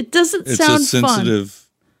 It doesn't It's sound a sensitive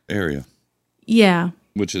fun. area. Yeah.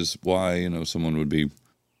 Which is why, someone would be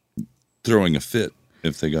throwing a fit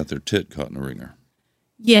if they got their tit caught in a ringer.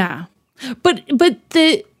 Yeah. But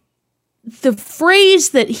the phrase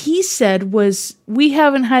that he said was, we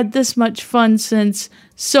haven't had this much fun since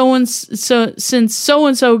so and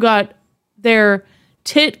so got their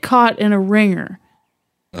tit caught in a ringer.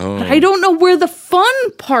 Oh. I don't know where the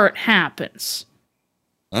fun part happens.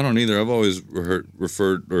 I don't either. I've always heard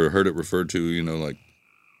it referred to, like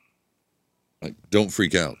don't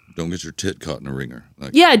freak out. Don't get your tit caught in a ringer.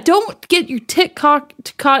 Yeah, don't get your tit caught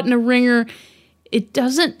in a ringer. It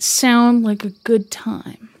doesn't sound like a good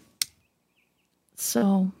time.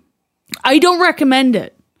 So, I don't recommend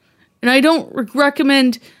it. And I don't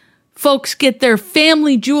recommend folks get their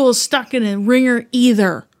family jewels stuck in a ringer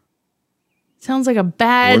either. Sounds like a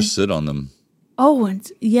bad... Or sit on them. Oh,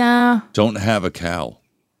 and yeah. Don't have a cow.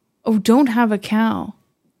 Oh, don't have a cow.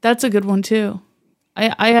 That's a good one too.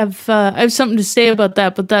 I have something to say about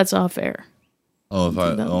that, but that's off air. Oh, if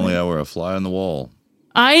I were a fly on the wall.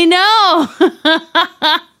 I know.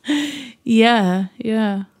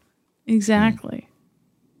 Yeah. Exactly.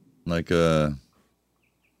 Like this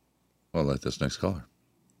next caller.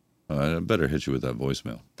 I better hit you with that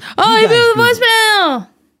voicemail. Oh, I do the voicemail.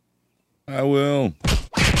 I will.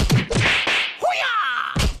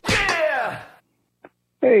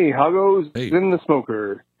 Hey, Hoggos, Zim the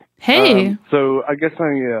Smoker. Hey. So I guess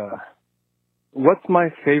what's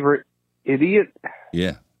my favorite idiot?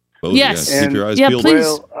 Yeah. Yes. Keep your eyes peeled.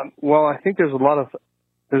 Please. Well, I think there's a lot of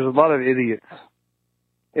idiots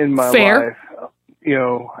in my Fair. life,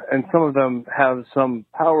 and some of them have some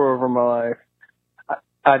power over my life.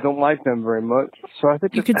 I don't like them very much, so I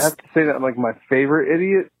think I have to say that like my favorite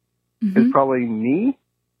idiot is probably me.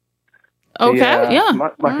 Okay. Yeah.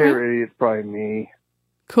 My favorite idiot is probably me.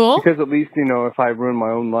 Cool. Because at least, if I ruin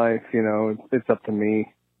my own life, it's up to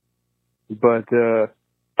me. But,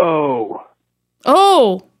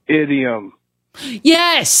 idiom.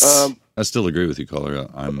 Yes. I still agree with you, caller.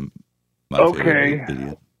 I'm my favorite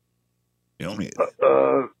idiot.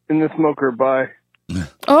 In the Smoker, bye.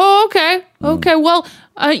 Oh, okay. Okay. Well,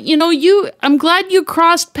 I'm glad you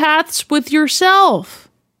crossed paths with yourself.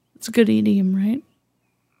 It's a good idiom, right?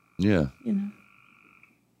 Yeah.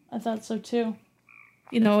 I thought so too.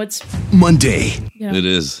 It's Monday. Yeah. It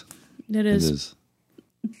is. It is.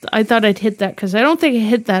 I thought I'd hit that because I don't think I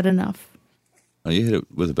hit that enough. Oh, you hit it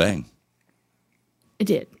with a bang. It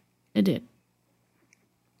did.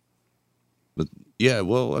 But yeah,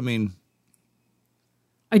 well, I mean,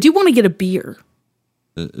 I do want to get a beer.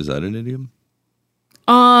 Is that an idiom?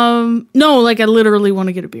 No, like I literally want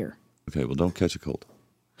to get a beer. Okay, well, don't catch a cold.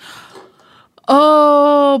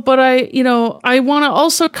 Oh, but I want to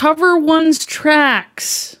also cover one's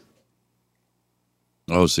tracks.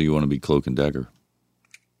 Oh, so you want to be Cloak and Dagger?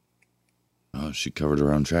 Oh, she covered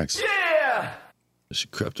her own tracks. Yeah! She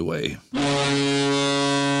crept away.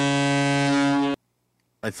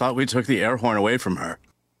 I thought we took the air horn away from her.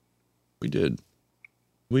 We did.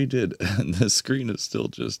 And the screen is still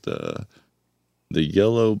just the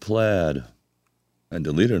yellow plaid. I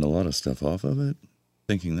deleted a lot of stuff off of it,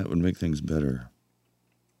 thinking that would make things better.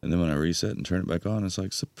 And then when I reset and turn it back on, it's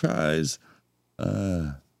like, surprise.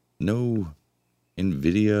 No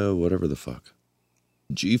NVIDIA, whatever the fuck.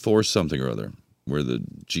 GeForce something or other, where the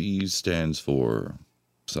G stands for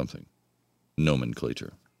something.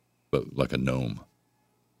 Nomenclature. But like a gnome.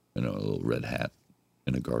 A little red hat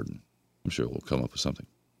in a garden. I'm sure we'll come up with something.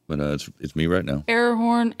 But it's me right now. Air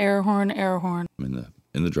horn, air horn, air horn. I'm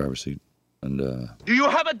in the driver's seat. And do you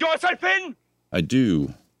have a dorsal fin? I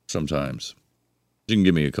do sometimes. You can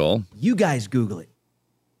give me a call. You guys Google it.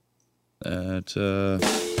 At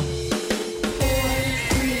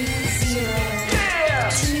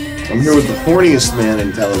I'm here with the horniest man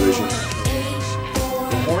in television.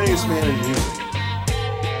 The horniest man in music.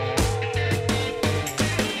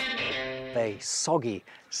 A soggy,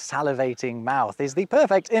 salivating mouth is the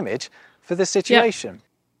perfect image for this situation.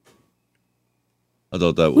 I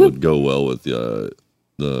thought that would go well with the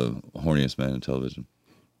horniest man in television.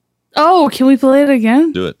 Oh, can we play it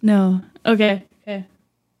again? Do it. No. Okay. Okay.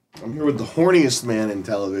 I'm here with the horniest man in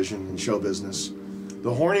television and show business.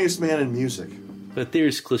 The horniest man in music. But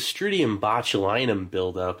there's Clostridium botulinum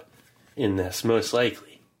buildup in this, most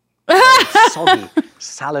likely. A soggy,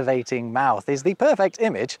 salivating mouth is the perfect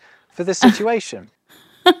image for this situation.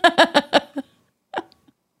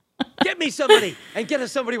 Get me somebody and get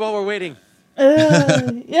us somebody while we're waiting.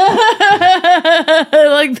 Yeah, I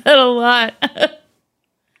like that a lot.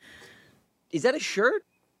 Is that a shirt?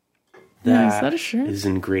 Is that a shirt? Is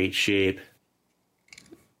in great shape.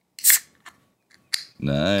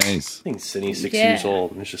 Nice. I think Cindy's 6 years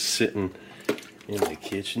old and is just sitting in the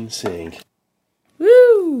kitchen sink.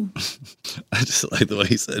 Woo! I just like the way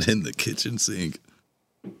he said in the kitchen sink.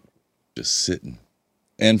 Just sitting.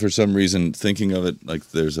 And for some reason, thinking of it like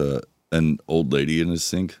there's an old lady in his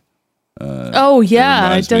sink. Oh,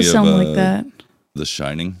 yeah, it does sound like that. The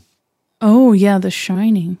Shining. Oh, yeah, The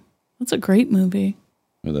Shining. That's a great movie.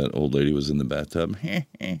 Where that old lady was in the bathtub. I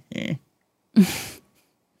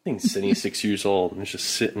think Cindy's 6 years old and is just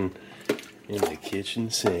sitting in the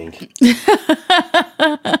kitchen sink. You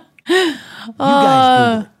guys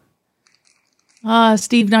Google it.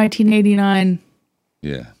 Steve 1989.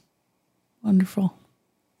 Yeah. Wonderful.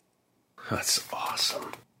 That's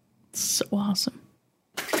awesome. So awesome.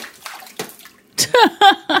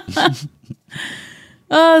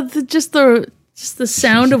 Just the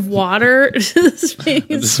sound of water just being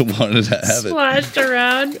I just wanted to have it splashed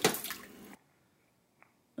around.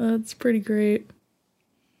 That's pretty great.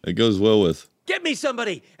 It goes well with. Get me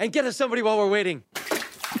somebody and get us somebody while we're waiting.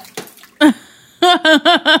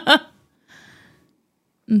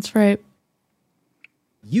 That's right.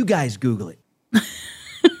 You guys Google it.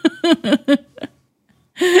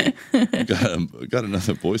 Got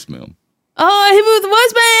another voicemail. Oh, he moved the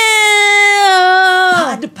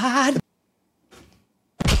voicemail. Pod.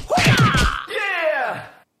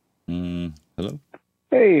 Hello?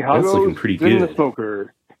 Hey, how That's goes looking pretty Zen good. the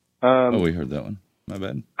Smoker? We heard that one. My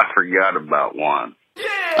bad. I forgot about one.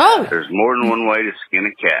 Oh. There's more than one way to skin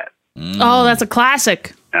a cat. Oh, that's a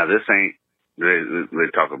classic. Now, this ain't, they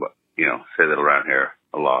talk about, say that around here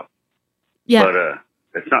a lot. Yeah. But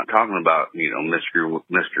it's not talking about,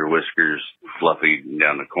 Mr. Whiskers fluffy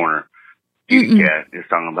down the corner eating cat. It's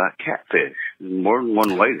talking about catfish. There's more than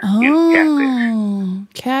one way to skin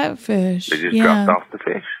a catfish. They just dropped off the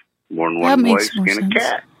fish. More than one way to skin a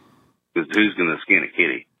cat. Because who's going to skin a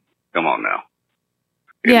kitty? Come on now.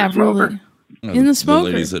 Really. In the smoker.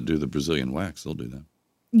 The ladies that do the Brazilian wax, they'll do that.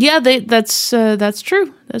 Yeah, that's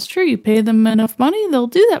true. That's true. You pay them enough money, they'll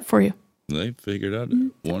do that for you. They figured out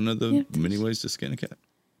one of the many ways to skin a cat.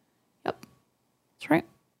 Yep. That's right.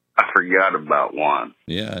 I forgot about one.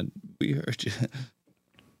 Yeah, we heard you.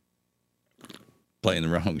 Playing the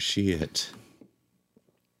wrong shit.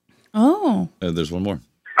 Oh. There's one more.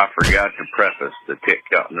 I forgot to preface the tick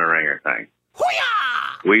cut in the ringer thing.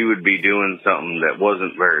 We would be doing something that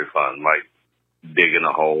wasn't very fun, like digging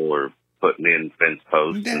a hole or putting in fence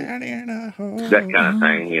posts, that kind of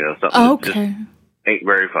thing. Something that just ain't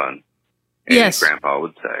very fun. And yes. Grandpa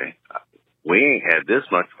would say, we ain't had this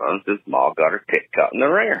much fun since Ma got her tick cut in the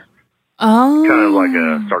ringer. Oh. Kind of like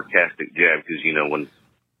a sarcastic jab, because, when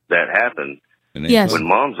that happens, when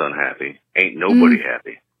Mom's unhappy, ain't nobody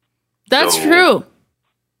happy. That's true.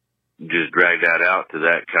 Just drag that out to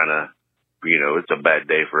that kind of, it's a bad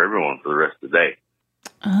day for everyone for the rest of the day.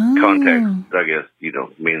 Oh. Context, I guess,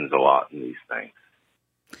 means a lot in these things.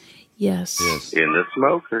 Yes. In the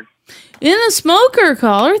smoker. In the smoker,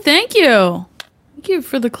 caller. Thank you. Thank you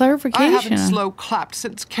for the clarification. I haven't slow clapped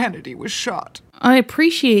since Kennedy was shot. I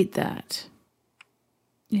appreciate that.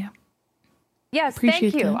 Yeah. Yes,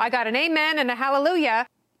 Appreciate thank you. that. I got an amen and a hallelujah.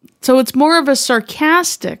 So it's more of a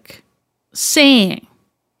sarcastic saying.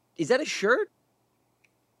 Is that a shirt?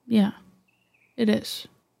 Yeah, it is.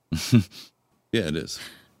 Yeah, it is.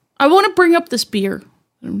 I want to bring up this beer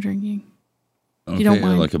that I'm drinking. Okay, You don't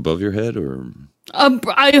mind. like above your head or?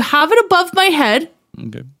 I have it above my head.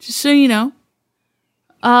 Okay. Just so you know.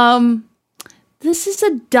 This is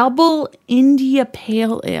a double India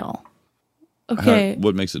Pale Ale. Okay.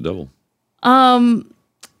 What makes it double?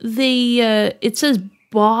 It says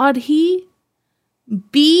Bodhi,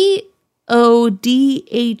 Bodhi.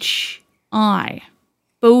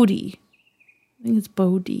 Bodhi. I think it's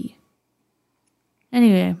Bodhi.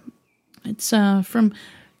 Anyway, it's from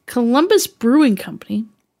Columbus Brewing Company,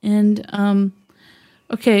 and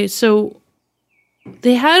Okay, so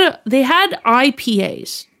they had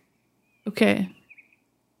IPAs, okay,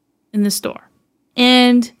 in the store.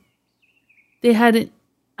 And they had it,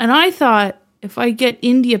 and I thought if I get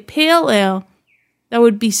India Pale Ale, that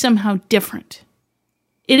would be somehow different.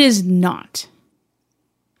 It is not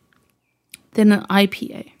than an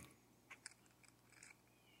IPA.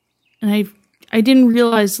 And I didn't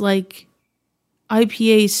realize, like,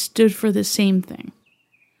 IPA stood for the same thing.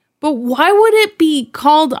 But why would it be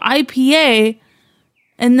called IPA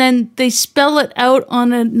and then they spell it out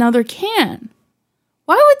on another can?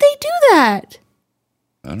 Why would they do that?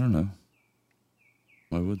 I don't know.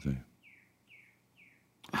 Why would they?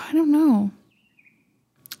 I don't know.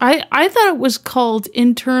 I thought it was called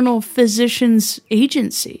Internal Physicians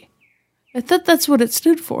Agency. I thought that's what it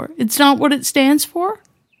stood for. It's not what it stands for?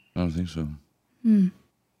 I don't think so.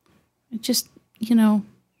 It just, you know,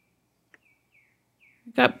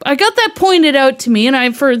 I got that pointed out to me, and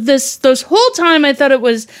this whole time I thought it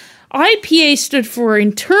was IPA stood for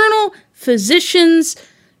Internal Physicians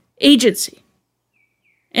Agency.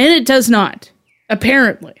 And it does not,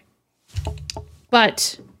 apparently.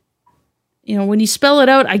 But, you know, when you spell it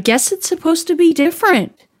out, I guess it's supposed to be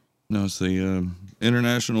different. No, it's the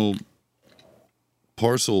International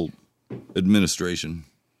Parcel Administration.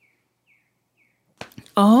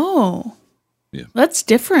 Oh. Yeah. That's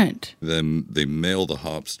different. Then they mail the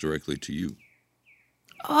hops directly to you.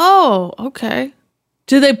 Oh, okay.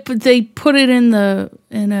 Do they put it in a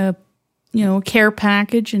care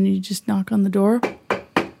package and you just knock on the door?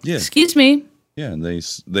 Yeah. Excuse me. Yeah, and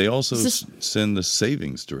they also send the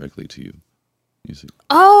savings directly to you. You see.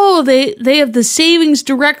 Oh, they have the savings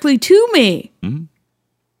directly to me. Mm-hmm.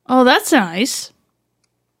 Oh, that's nice.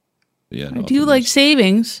 Yeah, I do like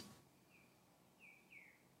savings.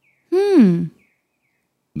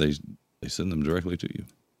 They send them directly to you.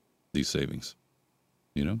 These savings,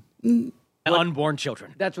 you know. Unborn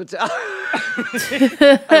children. That's what's. I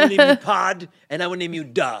will name you Pod, and I will name you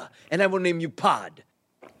Duh, and I will name you Pod.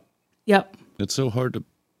 Yep. It's so hard to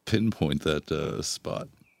pinpoint that spot.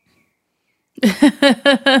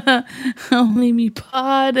 I'll name you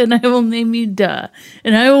Pod, and I will name you Duh,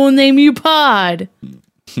 and I will name you Pod.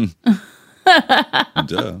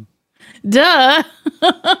 Duh. Duh.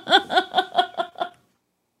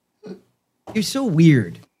 You're so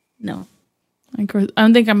weird. No. I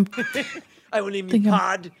don't think I'm... I will name you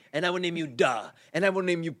Pod, and I will name you Duh, and I will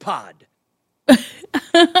name you Pod.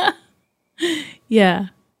 Yeah,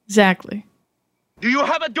 exactly. Do you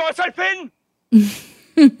have a dorsal fin?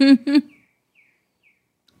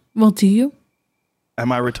 Well, do you?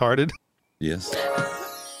 Am I retarded? Yes.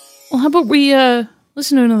 Well, how about we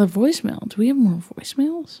listen to another voicemail? Do we have more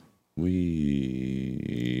voicemails?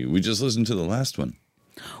 We just listened to the last one.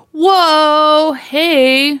 Whoa!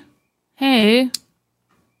 Hey. You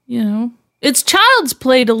know, it's child's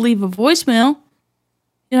play to leave a voicemail.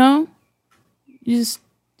 You know? You just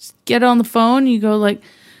get on the phone, you go like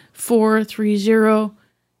 430-201.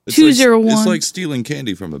 It's like stealing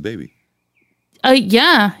candy from a baby.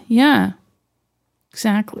 Yeah.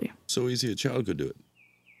 Exactly. So easy a child could do it.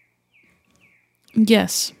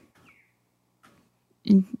 Yes.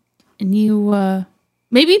 And you,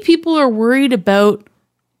 maybe people are worried about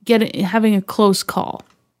having a close call.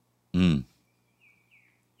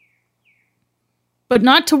 But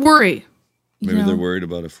not to worry. Maybe they're worried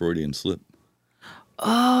about a Freudian slip.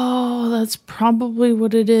 Oh, that's probably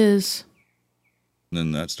what it is. And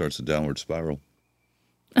then that starts a downward spiral.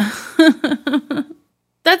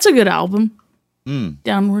 That's a good album.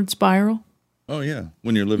 Downward Spiral. Oh, yeah.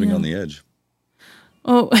 When you're living on the edge.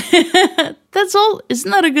 Oh, that's all. Isn't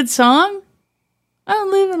that a good song? I'm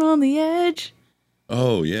living on the edge.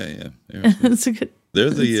 Oh, yeah. That's a good. They're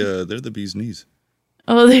the bee's knees.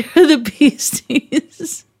 Oh, they're the bee's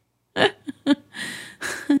knees.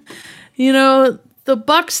 You know, the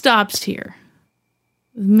buck stops here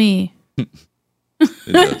with me. It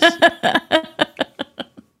does.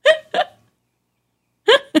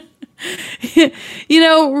 You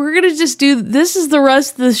know, we're going to just this is the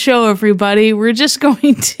rest of the show, everybody. We're just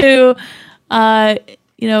going to,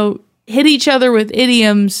 hit each other with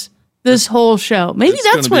idioms this whole show. Maybe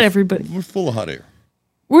that's what everybody... We're full of hot air.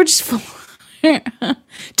 We're just full of air. To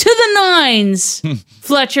the nines,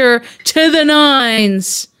 Fletcher. To the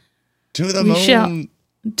nines. To the moon.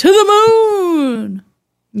 To the moon.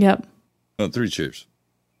 Yep. Oh, 3 cheers.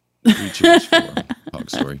 3 cheers for Hog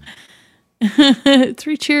Story.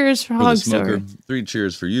 3 cheers for Hog Story. 3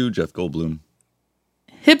 cheers for you, Jeff Goldblum.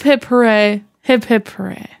 Hip hip hooray. Hip hip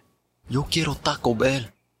hooray. Yo quiero Taco Bell.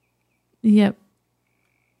 Yep.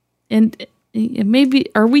 And maybe,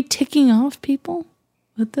 are we ticking off people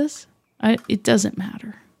with this? It doesn't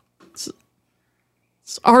matter. It's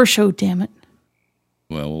our show, damn it.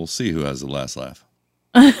 Well, we'll see who has the last laugh.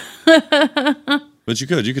 But you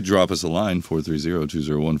could drop us a line,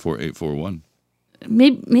 430-201-4841.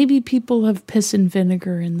 Maybe people have piss and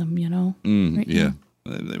vinegar in them, you know? Right yeah.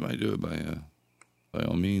 Now. They might do it by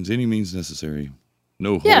all means. Any means necessary.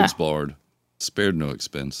 No holds barred. Spared no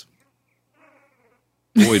expense.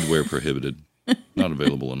 Void where prohibited. Not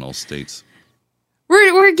available in all states.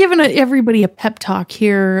 We're giving everybody a pep talk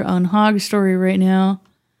here on Hog Story right now.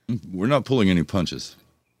 We're not pulling any punches.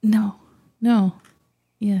 No.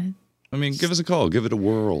 Yeah. I mean, give us a call. Give it a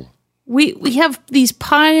whirl. We have these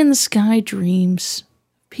pie-in-the-sky dreams.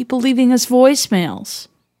 People leaving us voicemails.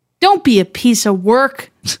 Don't be a piece of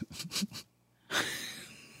work.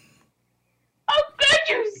 How could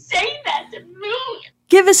you say that to me?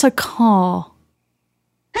 Give us a call.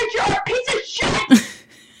 Cause you're a piece of shit!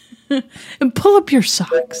 And pull up your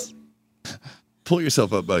socks. Pull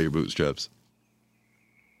yourself up by your bootstraps.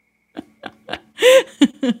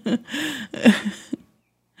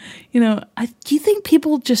 You know, do you think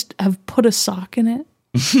people just have put a sock in it?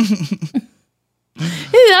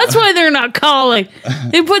 That's why they're not calling.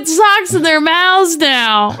 They put socks in their mouths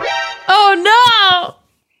now. Oh,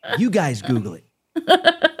 no. You guys Google it.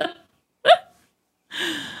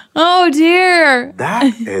 Oh, dear.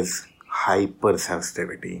 That is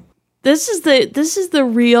hypersensitivity. This is the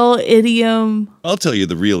real idiom. I'll tell you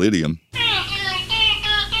the real idiom.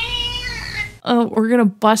 Oh, we're going to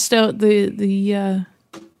bust out the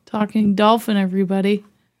talking dolphin, everybody.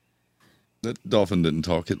 That dolphin didn't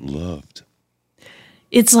talk, it loved.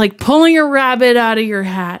 It's like pulling a rabbit out of your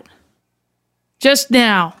hat. Just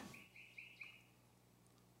now.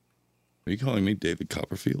 Are you calling me David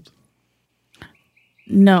Copperfield?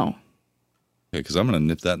 No. Okay, because I'm going to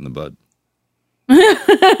nip that in the bud.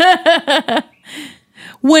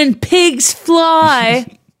 When pigs fly.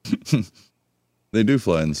 They do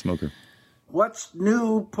fly in the smoker. What's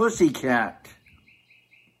new, pussycat?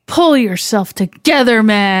 Pull yourself together,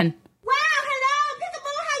 man.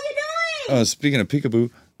 Speaking of peekaboo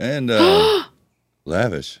and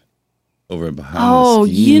Lavish over in Behind the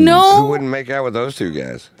Schemes. Who wouldn't make out with those two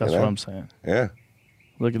guys? That's what I'm saying. Yeah.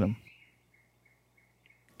 Look at them.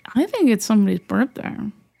 I think it's somebody's birthday.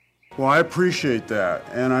 Well, I appreciate that.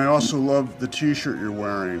 And I also love the t-shirt you're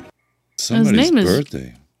wearing. Somebody's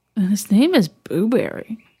birthday. His name is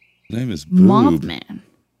Booberry. His name is Boob. Mothman.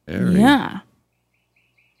 Harry. Yeah.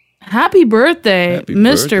 Happy birthday,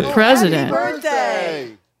 Mr. President. Happy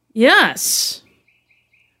birthday! Yes.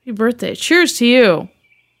 Happy birthday. Cheers to you.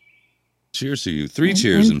 Cheers to you. 3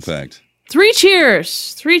 cheers, in fact. 3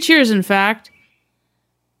 cheers. 3 cheers, in fact.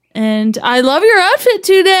 And I love your outfit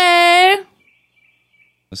today.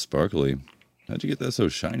 That's sparkly. How'd you get that so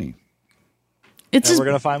shiny? We're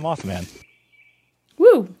going to find Mothman.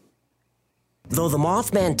 Woo. Though the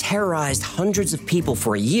Mothman terrorized hundreds of people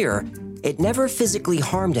for a year, it never physically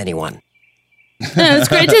harmed anyone. It's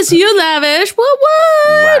great to see you, Lavish. What?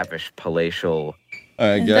 Lavish, palatial. All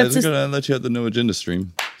right, guys, we're going to let you have the No Agenda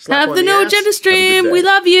stream. Have the No Agenda stream. We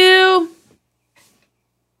love you.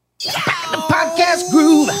 The podcast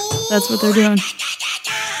groove. That's what they're doing.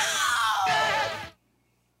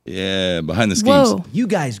 Yeah, Behind the Schemes. Whoa. You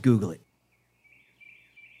guys Google it.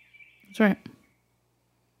 That's right.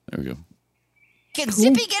 There we go. Can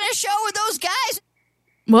Zippy get a show with those guys?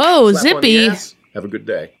 Whoa, Zippy. Have a good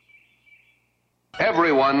day.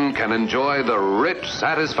 Everyone can enjoy the rich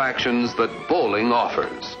satisfactions that bowling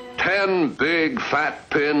offers. 10 big fat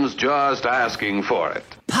pins just asking for it.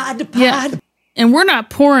 Pod. Yeah. And we're not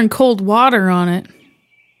pouring cold water on it.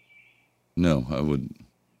 No, I wouldn't.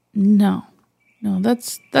 No,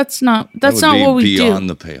 that's not what we do. Beyond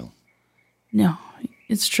the pale. No,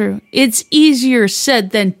 it's true. It's easier said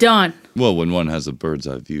than done. Well, when one has a bird's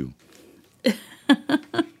eye view.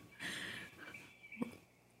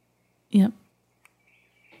 Yep.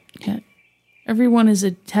 Yeah. Everyone is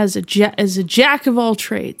a jack of all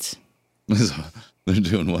trades. They're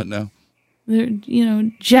doing what now? They're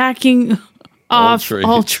jacking off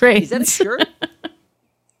all trades. Is that a shirt?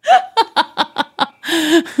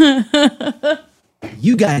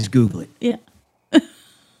 You guys Google it. Yeah.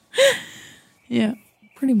 Yeah,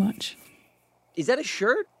 pretty much. Is that a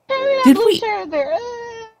shirt? Did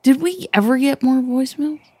we ever get more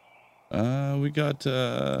voicemails? We got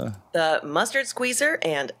the mustard squeezer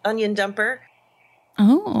and onion dumper.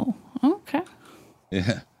 Oh, okay.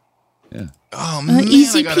 Yeah. Oh man,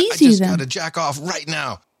 easy peasy. I just gotta jack off right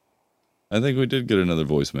now. I think we did get another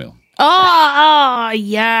voicemail. Oh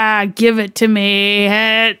yeah, give it to me.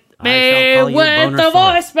 Hit me with the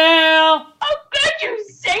voicemail. How could you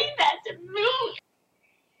say that to me?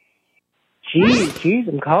 Jeez,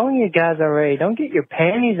 I'm calling you guys already. Don't get your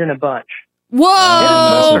panties in a bunch.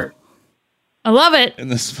 Whoa! I love it. In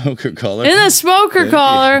the smoker collar. In the smoker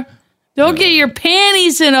collar. Don't get your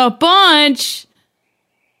panties in a bunch.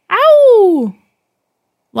 Ow!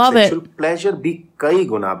 Love it. Sexual pleasure भी कई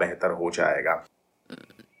गुना बेहतर हो जाएगा.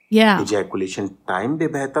 Yeah. Ejaculation time भी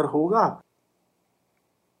बेहतर होगा.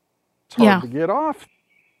 It's hard Yeah. to get off.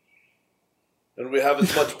 And we have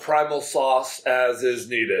as much primal sauce as is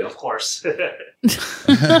needed. Of course. Can you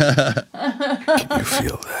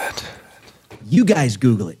feel that? You guys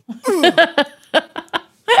Google it.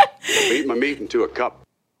 Beat my meat into a cup.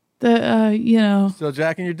 Still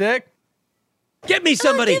jacking your dick? Get me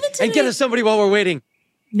somebody and get us somebody while we're waiting.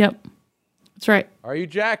 Yep. That's right. Are you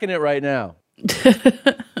jacking it right now?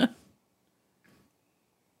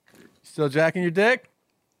 Still jacking your dick?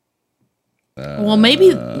 Well, maybe.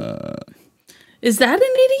 Is that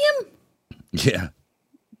an idiom? Yeah.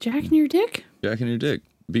 Jacking your dick? Jacking your dick.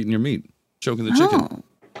 Beating your meat. Choking the chicken.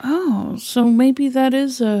 Oh, so maybe that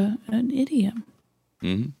is an idiom.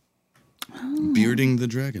 Mm-hmm. Bearding the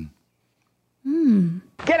dragon.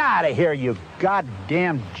 Get out of here, you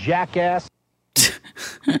goddamn jackass.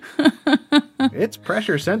 It's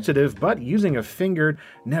pressure sensitive, but using a finger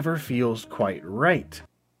never feels quite right.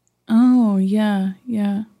 Oh, yeah.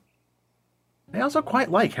 I also quite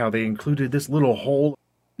like how they included this little hole.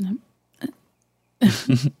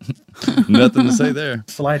 Nothing to say there.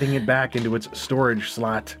 Sliding it back into its storage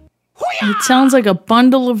slot. It sounds like a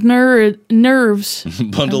bundle of nerves.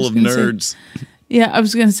 Bundle of nerds. Yeah, I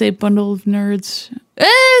was going to say bundle of nerds.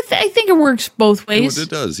 I think it works both ways. It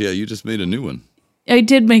does. Yeah, you just made a new one. I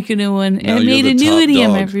did make a new one. Now I made you're a the new top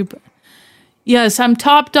idiom, dog. everybody. Yes, I'm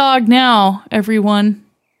top dog now, everyone.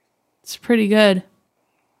 It's pretty good.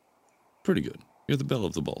 Pretty good. You're the belle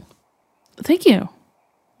of the ball. Thank you.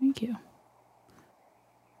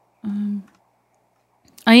 I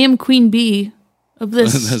am Queen Bee of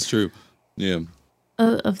this. That's true. Yeah.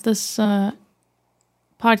 Of this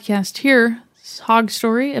podcast here. This is Hog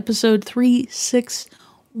Story, episode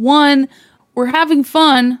 361. We're having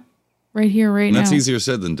fun right here, right And that's now. easier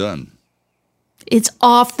said than done. It's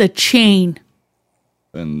off the chain.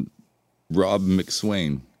 And Rob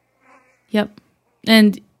McSwain. Yep.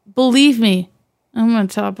 And believe me, I'm on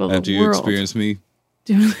top of After the you world. experience me,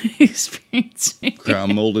 Experience me.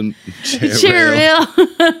 crown molding, chair Chair rail, rail.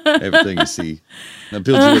 everything you see. Now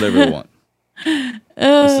build you whatever you want.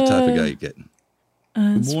 That's the type of guy you're getting.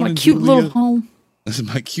 It's my morning, cute Julia. little home. This is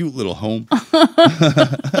my cute little home.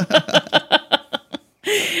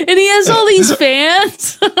 And he has all these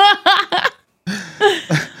fans.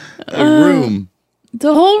 A room.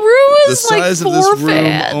 The whole room The is like size of 4 this room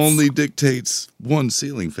fans. only dictates one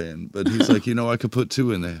ceiling fan. But he's like, I could put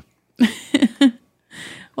 2 in there.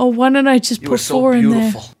 Oh, why don't I just put 4 in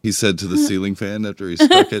there? He said to the ceiling fan after he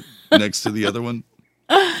stuck it next to the other one.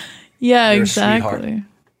 Yeah, You're a exactly.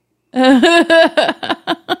 The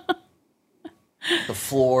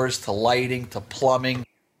floors, to lighting, to plumbing.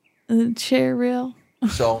 The chair rail.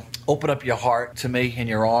 So open up your heart to me and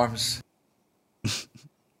your arms.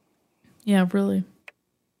 Yeah, really.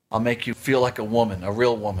 I'll make you feel like a woman, a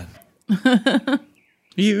real woman.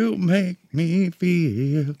 You make me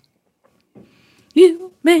feel.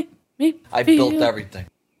 You make me I feel. built everything.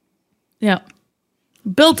 Yeah.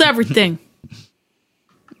 Built everything.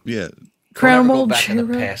 Yeah. Crown Don't ever go mold back in chair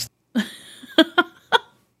the rail. past.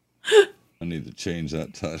 I need to change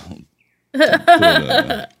that title.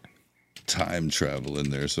 Put time travel in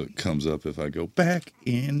there so it comes up if I go back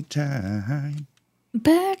in time.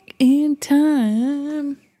 Back in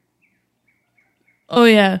time. Oh,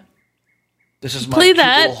 yeah. This is my Play cute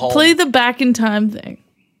that. little home. Play the back in time thing.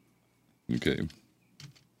 Okay.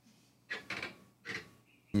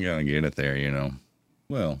 You gotta get it there,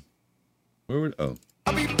 Well, where would Don't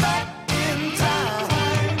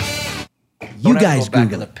ever guys go back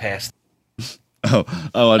Google in the it. past.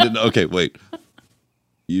 Oh, I didn't. Okay, wait.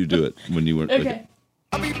 You do it when you weren't. Okay.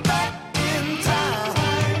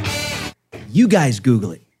 You guys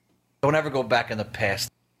Google it. Don't ever go back in the past.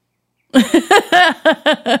 Do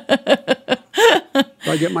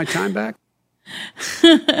I get my time back?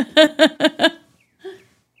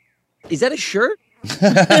 Is that a shirt?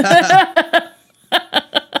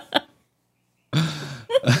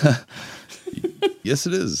 Yes,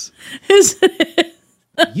 it is.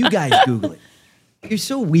 You guys Google it. You're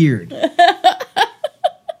so weird.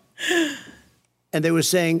 And they were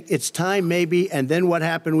saying, it's time maybe, and then what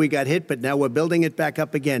happened? We got hit, but now we're building it back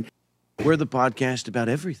up again. We're the podcast about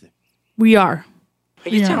everything. We are. Are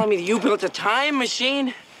you Yeah. telling me that you built a time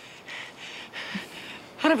machine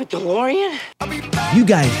out of a DeLorean? You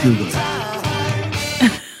guys Google it.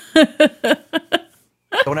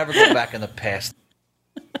 Don't ever go back in the past.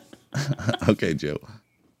 Okay, Joe.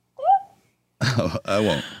 I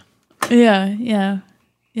won't. Yeah.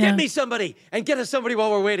 Get me somebody and get us somebody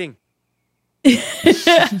while we're waiting.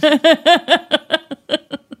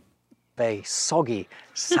 A soggy,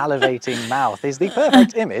 salivating mouth is the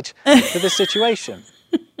perfect image for this situation.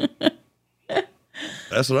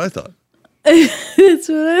 That's what I thought. That's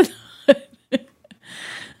what I thought.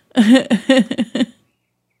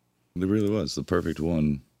 It really was the perfect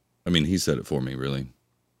one. I mean, he said it for me, really.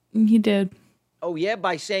 He did. Oh, yeah?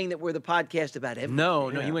 By saying that we're the podcast about everything. No,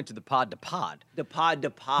 he went to the pod to pod. The pod to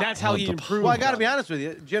pod. That's how he improved. Well, I got to be honest with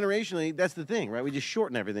you. Generationally, that's the thing, right? We just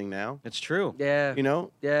shorten everything now. It's true. Yeah. You know?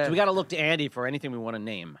 Yeah. So we got to look to Andy for anything we want to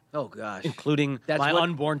name. Oh, gosh. Including my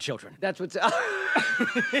unborn children. That's what's...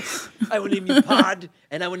 I will name you Pod,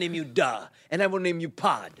 and I will name you Duh, and I will name you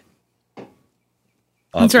Pod.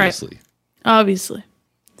 That's right. Obviously.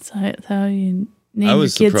 That's how you name I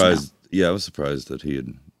was your kids surprised. now. Yeah, I was surprised that he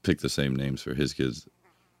had picked the same names for his kids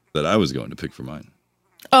that I was going to pick for mine.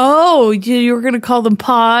 Oh, you were going to call them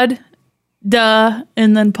Pod, Duh,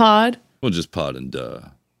 and then Pod? Well, just Pod and Duh.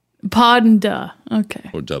 Pod and Duh. Okay.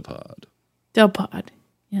 Or Duh Pod. Duh Pod.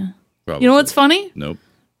 Yeah. Probably. You know what's funny? Nope.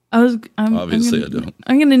 Obviously, I don't.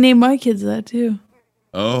 I'm going to name my kids that too.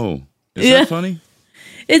 Oh, is that funny?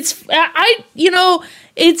 It's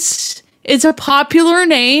it's a popular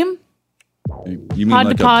name. You mean Pod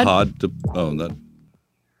like to pod? a pod to... Oh, that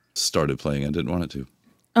started playing. I didn't want it to.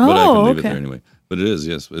 Oh, but I can leave it okay. there anyway. But it is,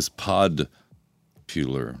 yes. It's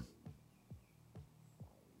Podpular.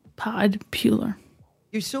 Podpular.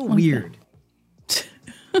 You're so weird.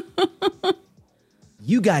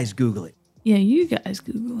 You guys Google it. Yeah, you guys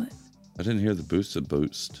Google it. I didn't hear the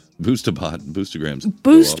Boostapod, Boostagrams.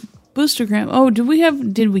 Boostergram. Oh,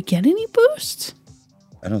 did we get any boosts?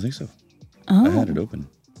 I don't think so. Oh. I had it open.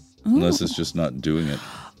 Unless it's just not doing it.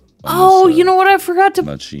 Oh, you know what? I forgot to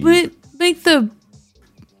machine. make the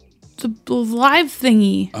live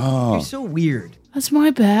thingy. Oh. You're so weird. That's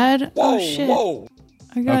my bad. Oh shit. Whoa.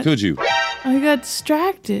 How could you? I got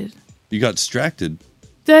distracted. You got distracted.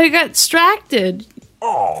 I got distracted.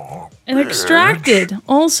 Oh. And extracted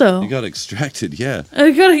also. You got extracted, yeah. I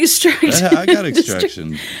got extracted. I got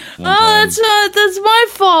extraction. Oh, that's my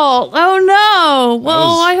fault. Oh no.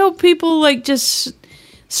 Well, I hope people just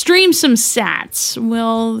stream some sats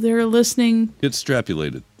while they're listening. Get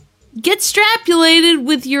strapulated. Get strapulated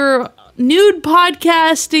with your nude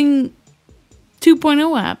podcasting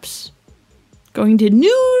 2.0 apps. Going to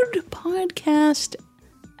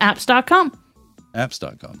nudepodcastapps.com.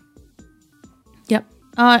 Apps.com. Yep.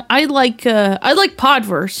 I like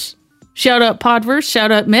Podverse. Shout out Podverse.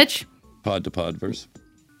 Shout out Mitch. Pod to Podverse.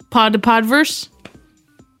 Pod to Podverse.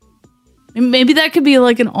 Maybe that could be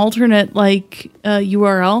like an alternate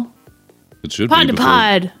URL. It should Pod be to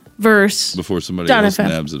Podverse. before somebody else .fm.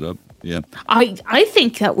 nabs it up. Yeah. I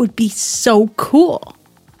think that would be so cool.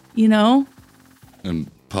 You know? And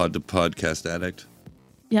Pod to Podcast Addict.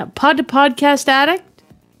 Yeah, Pod to Podcast Addict.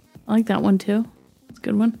 I like that one too. It's a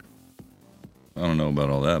good one. I don't know about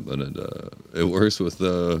all that, but it works with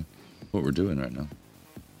what we're doing right now.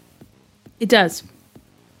 It does.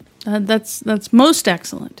 That's most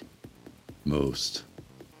excellent. Most.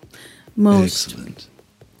 Excellent.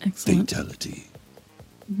 Fatality.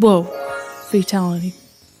 Whoa, fatality.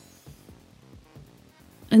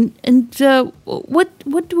 And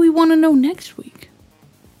what do we want to know next week?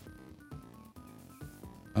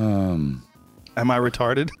 Am I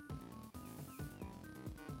retarded?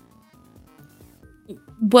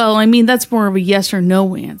 Well, I mean, that's more of a yes or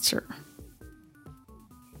no answer.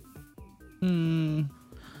 You're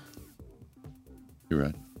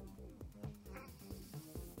right.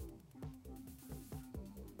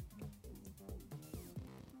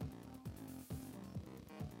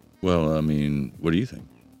 Well, I mean, what do you think?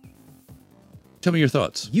 Tell me your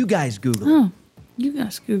thoughts. You guys Google it. Oh, you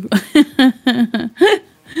guys Google.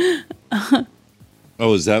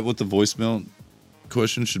 Oh, is that what the voicemail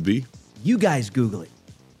question should be? You guys Google it.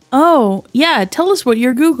 Oh, yeah. Tell us what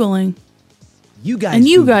you're Googling. You guys And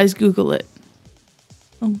you Google guys Google it.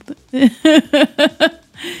 Oh,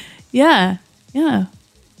 yeah. Yeah.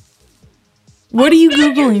 What are you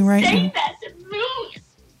Googling right now?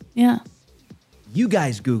 Yeah. You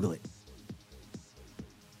guys Google it.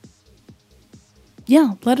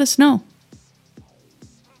 Yeah, let us know.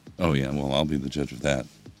 Oh, yeah. Well, I'll be the judge of that.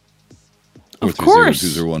 Of course.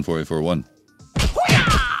 430-201-4841.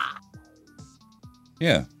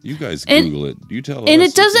 Yeah, you guys And- Google it. You tell us. And if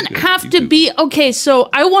it doesn't you have you to do. be okay. So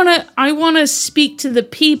I wanna speak to the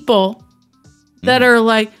people that are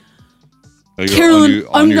like, Are you Carolyn,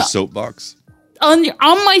 on I'm your not- soapbox?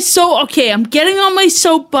 on my okay, I'm getting on my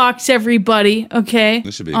soapbox, everybody. Okay,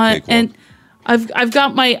 This should be a cakewalk. and I've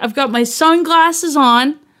got my sunglasses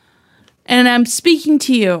on, and I'm speaking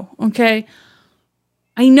to you. Okay,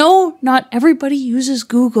 I know not everybody uses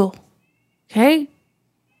Google. Okay,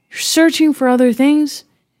 you're searching for other things.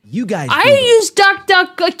 You guys. I use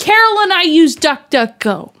DuckDuckGo. Carolyn, I use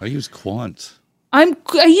DuckDuckGo. I use Quant. I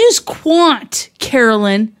use Quant,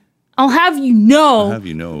 Carolyn. I'll have you know. I'll have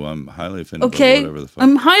you know, I'm highly offended Okay, by whatever the fuck.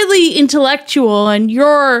 I'm highly intellectual, and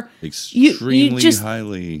you're Extremely just.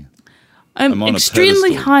 highly. I'm on a extremely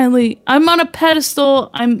pedestal. highly. I'm on a pedestal.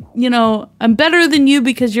 I'm better than you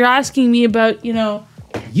because you're asking me about,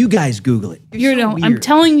 You guys Google it. I'm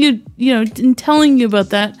telling you, I'm telling you about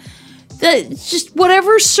that. It's just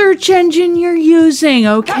whatever search engine you're using,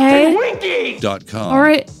 okay? .com.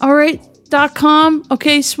 All right. .com.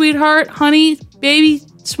 Okay, sweetheart, honey, baby,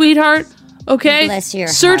 sweetheart. Okay. Bless your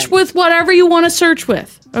search heart. with whatever you want to search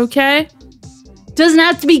with. Okay. Doesn't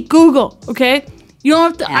have to be Google. Okay. You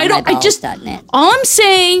don't have to. Amyballs.net. All I'm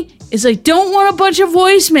saying is I don't want a bunch of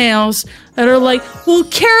voicemails that are like, well,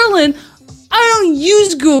 Carolyn, I don't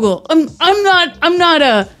use Google. I'm not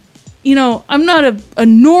a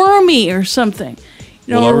normie or something.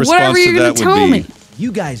 Well, our or whatever response to you're gonna that would tell be- me.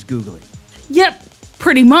 You guys Google it. Yep,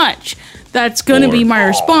 pretty much. That's going to be my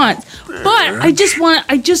response. But I just want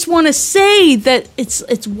to say that it's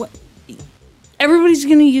what everybody's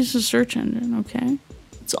going to use the search engine, okay?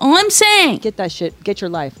 That's all I'm saying. Get that shit. Get your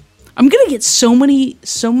life. I'm going to get so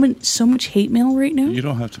much hate mail right now. You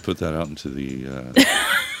don't have to put that out into the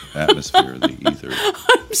atmosphere, the ether.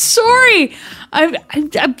 I'm sorry. I'm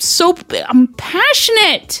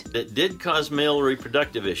passionate. It did cause male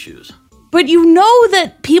reproductive issues. But you know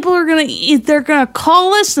that people are they're gonna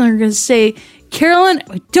call us and they're gonna say, Carolyn,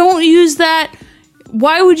 don't use that.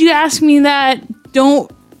 Why would you ask me that? Don't.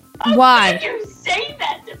 Why? Why you say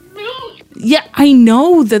that to me? Yeah, I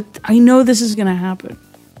know this is gonna happen.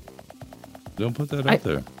 Don't put that out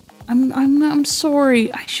there. I'm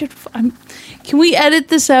sorry. I should. Can we edit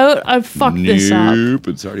this out? I fucked this up. Nope,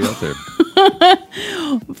 it's already out there.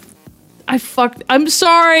 I'm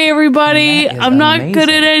sorry, everybody. That is I'm not amazing. good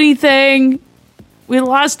at anything. We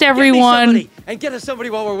lost everyone. Get us somebody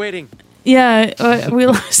while we're waiting. Yeah, we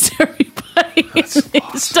lost everybody.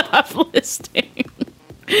 Stop listening.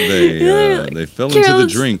 They fell into the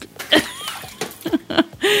Carolyn's- drink.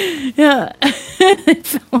 Yeah, they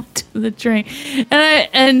fell into the drink,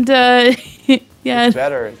 and yeah. It's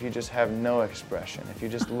better if you just have no expression. If you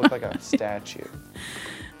just look like a statue.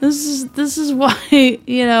 This is why this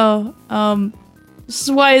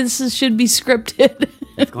is why this should be scripted.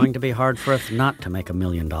 It's going to be hard for us not to make $1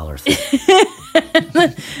 million. I'm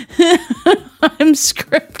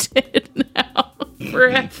scripted now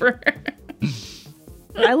forever.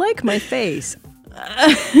 I like my face.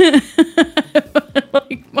 I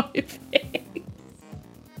like my face.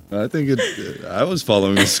 I think I was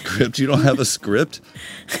following a script. You don't have a script?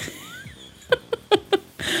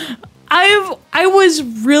 I was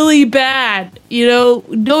really bad,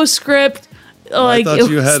 no script. Like I thought it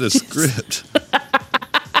you was had a just- script.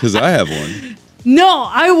 Because I have one. No,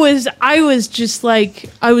 I was just like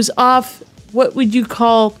I was off. What would you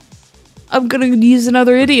call? I'm gonna use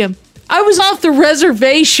another idiom. I was off the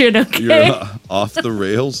reservation. Okay, You're off the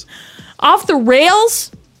rails? off the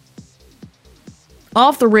rails.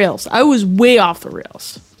 Off the rails. I was way off the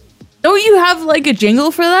rails. Don't you have like a jingle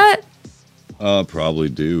for that? Probably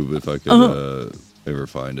do if I could ever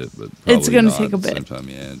find it, but It's probably gonna not take a at the bit. same time,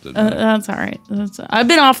 yeah, it doesn't matter. That's all right. I've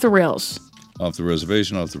been off the rails. Off the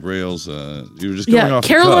reservation, off the rails. You were just going Yeah, off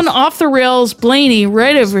Carolyn the cuff, off the rails. Blaney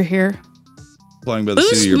right over here. flying by the seat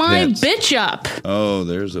of Boost your my pants. bitch up. Oh,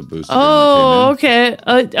 there's a booster. Oh, okay.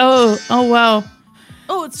 Oh, wow.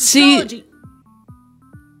 Oh, it's See,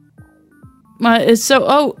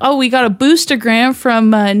 we got a boostergram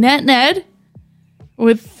from NetNed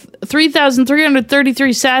with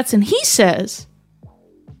 3,333 sats, and he says,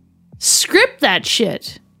 script that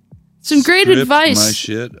shit. Some great Script advice. my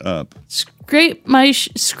shit up. Script my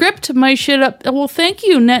shit up. Well, thank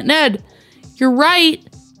you, NetNed. You're right.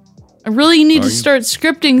 I really need Are to you? start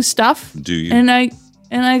scripting stuff. Do you? And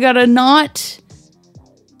I gotta not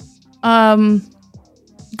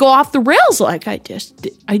go off the rails like I just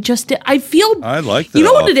did. I feel I like that. you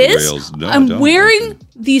know what off it the is? rails. No, I I'm don't. wearing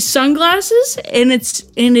these sunglasses and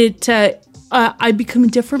I become a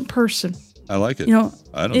different person. I like it. You know,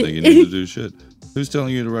 I don't think you need to do shit. Who's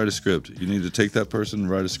telling you to write a script? You need to take that person and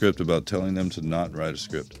write a script about telling them to not write a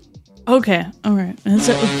script. Okay, all right. Okay.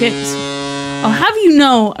 So I'll have you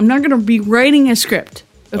know I'm not going to be writing a script.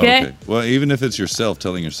 Okay? Well, even if it's yourself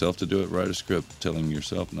telling yourself to do it, write a script telling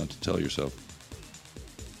yourself not to tell yourself.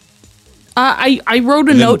 I wrote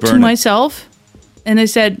a And then note to burn it. myself, and I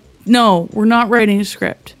said, "No, we're not writing a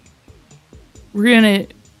script. We're gonna,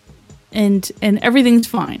 and everything's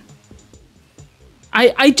fine."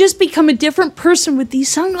 I just become a different person with these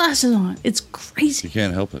sunglasses on. It's crazy. You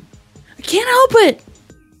can't help it. I can't help it.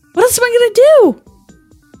 What else am I gonna do?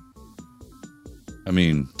 I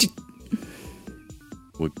mean,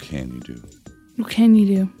 what can you do? What can you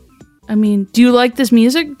do? I mean, do you like this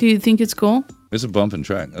music? Do you think it's cool? It's a bumping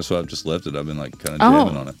track. That's why I've just left it. I've been like kind of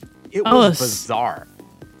jamming on it. It Oh, was it's- bizarre.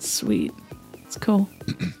 Sweet. It's cool.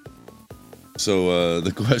 So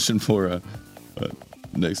the question for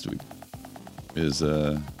next week is,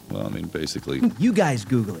 well, I mean, basically, You guys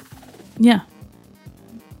Google it. Yeah.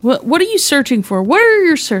 What are you searching for? What are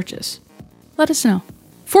your searches? Let us know.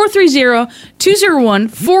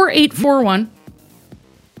 430-201-4841.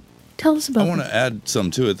 Tell us about I want to add some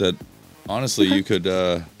to it that honestly you could,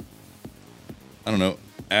 I don't know,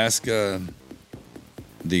 ask the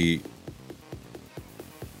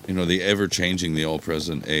ever-changing, the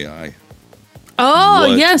all-present AI. Oh,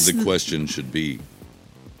 what yes. the question should be.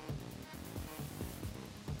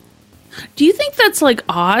 Do you think that's like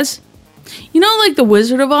Oz? You know, like the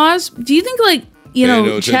Wizard of Oz? Do you think like, Pay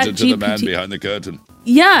no Chat attention to the man GPT behind the curtain.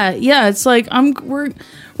 Yeah, it's like we're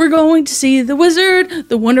going to see the wizard,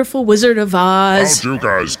 the wonderful Wizard of Oz. How'd you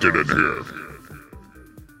guys get in here?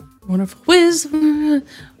 Wonderful wizard. And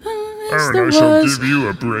I shall give you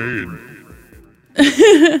a brain.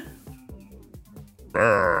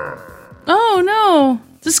 Oh no,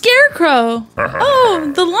 the scarecrow.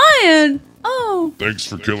 Oh, the lion. Oh, Thanks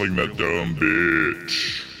for killing that dumb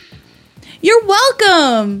bitch. you're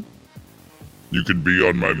welcome. You can be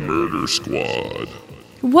on my murder squad.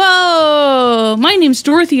 Whoa, my name's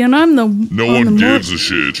Dorothy, and I'm the No I'm one the gives a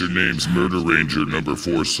shit. Your name's Murder Ranger number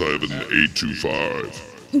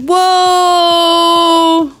 47825.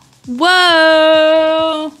 Whoa,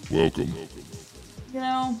 Welcome. You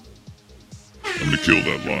know. I'm gonna kill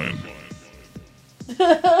that lion.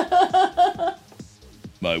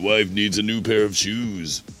 My wife needs a new pair of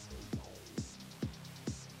shoes.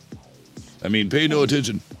 I mean, pay no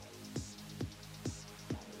attention.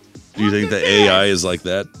 Do you think the AI is like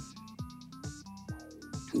that?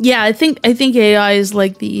 Yeah, I think AI is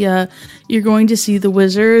like the you're going to see the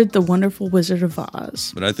wizard, the wonderful Wizard of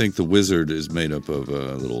Oz. But I think the wizard is made up of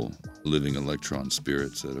little living electron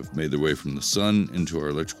spirits that have made their way from the sun into our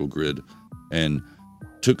electrical grid and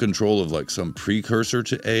took control of like some precursor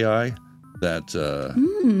to AI that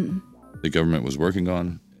the government was working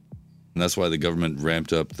on. And that's why the government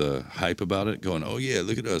ramped up the hype about it, going, oh yeah,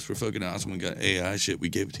 look at us, we're fucking awesome, we got AI shit, we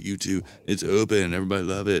gave it to you too, it's open, everybody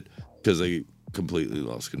love it, because they completely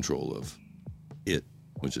lost control of it,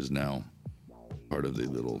 which is now part of the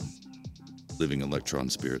little living electron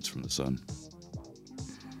spirits from the sun.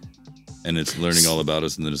 And it's learning all about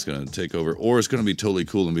us, and then it's going to take over, or it's going to be totally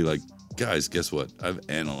cool and be like, guys, guess what? I've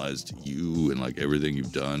analyzed you and like everything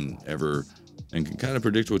you've done ever, and can kind of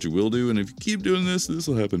predict what you will do, and if you keep doing this, this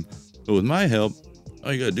will happen. But with my help,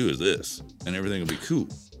 all you got to do is this, and everything will be cool.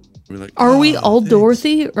 We're like, Are we "Oh, all thanks."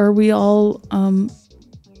 Dorothy? Or are we all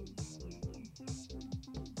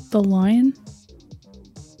the lion?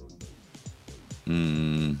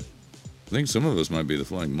 I think some of us might be the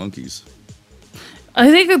flying monkeys. I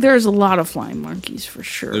think that there's a lot of flying monkeys for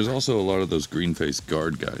sure. There's also a lot of those green-faced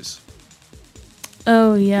guard guys.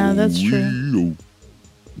 Oh yeah, that's true.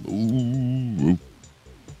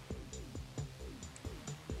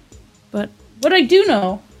 But what I do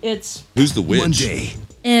know, it's Who's the witch?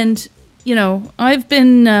 and I've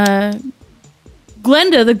been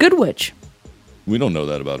Glenda the Good Witch. We don't know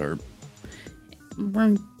that about her.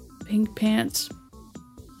 Wearing pink pants.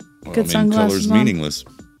 Well, Good I mean, sunglasses color's on. meaningless.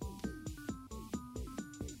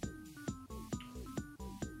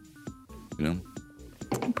 You know?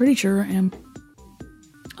 I'm pretty sure I am.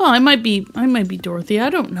 Oh, I might be Dorothy. I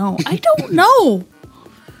don't know. I don't know.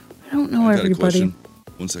 I don't know I got a everybody. question.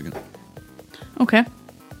 1 second. Okay.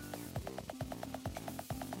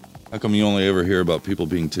 How come you only ever hear about people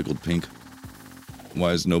being tickled pink?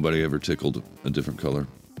 Why is nobody ever tickled a different color?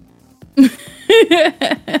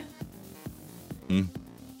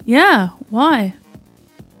 Yeah, why?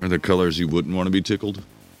 Are there colors you wouldn't want to be tickled?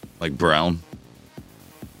 Like brown?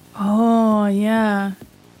 Oh, yeah.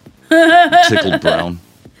 Tickled brown?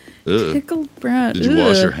 Ugh. Tickled brown. Did you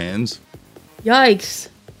wash Ugh. your hands? Yikes.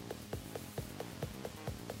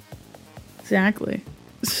 Exactly.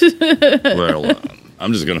 Well,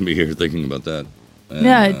 I'm just gonna be here thinking about that. And,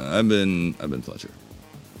 Yeah. I've been Fletcher.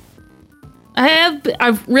 I've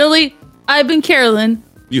been Carolyn.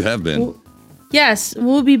 You have been. Yes,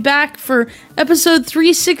 we'll be back for episode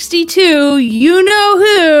 362. You know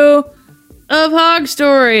who? of Hog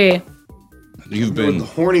Story. You've You're been the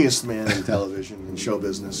horniest man in television and show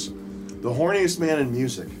business. The horniest man in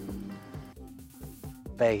music.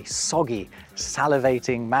 A soggy,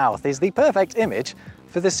 salivating mouth is the perfect image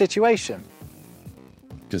for this situation.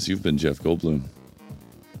 because you've been Jeff Goldblum.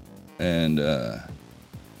 And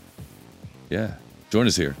yeah, join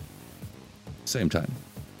us here. Same time,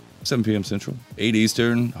 7 p.m. Central, 8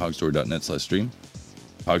 Eastern, hogstory.net/stream,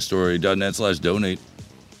 hogstory.net/donate.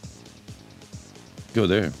 Go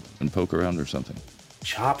there and poke around or something.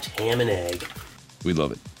 Chopped ham and egg. We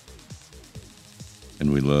love it.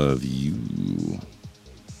 And we love you.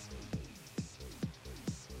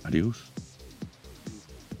 Adios.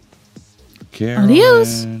 Carolyn.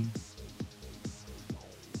 Adios.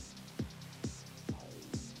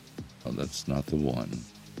 Oh, that's not the one.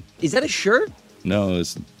 Is that a shirt? No,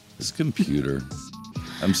 it's computer.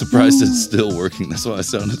 I'm surprised it's still working. That's why I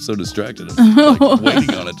sounded so distracted. I'm like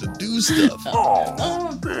waiting on it to do stuff.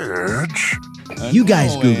 Oh, bitch. You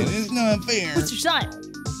guys Google it. It's not fair. What's your sign?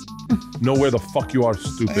 Know where the fuck you are,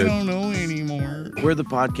 stupid. I don't know anymore. We're the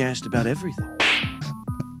podcast about everything.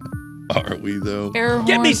 Are we, though? Air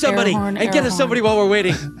Get horn, me somebody! air horn, And air get us horn. somebody while we're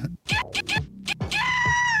waiting.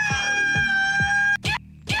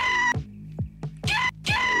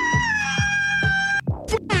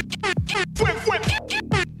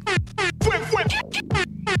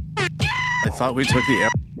 I thought we took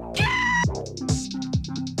the.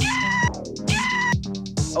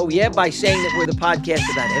 Oh, yeah, by saying that we're the podcast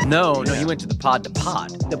about everything. No, you went to the pod. The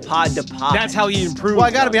pod to pod. That's how you improve. Well, I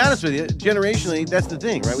got to be honest with you. Generationally, that's the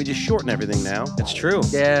thing, right? We just shorten everything now. That's true.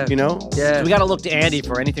 Yeah. You know? Yeah. So we got to look to Andy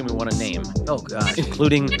for anything we want to name, Oh, God.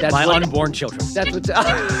 including my what- unborn children. That's what's...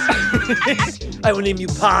 I will name you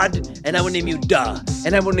Pod, and I will name you Duh,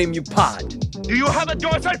 and I will name you Pod. Do you have a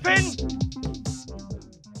dorsal fin?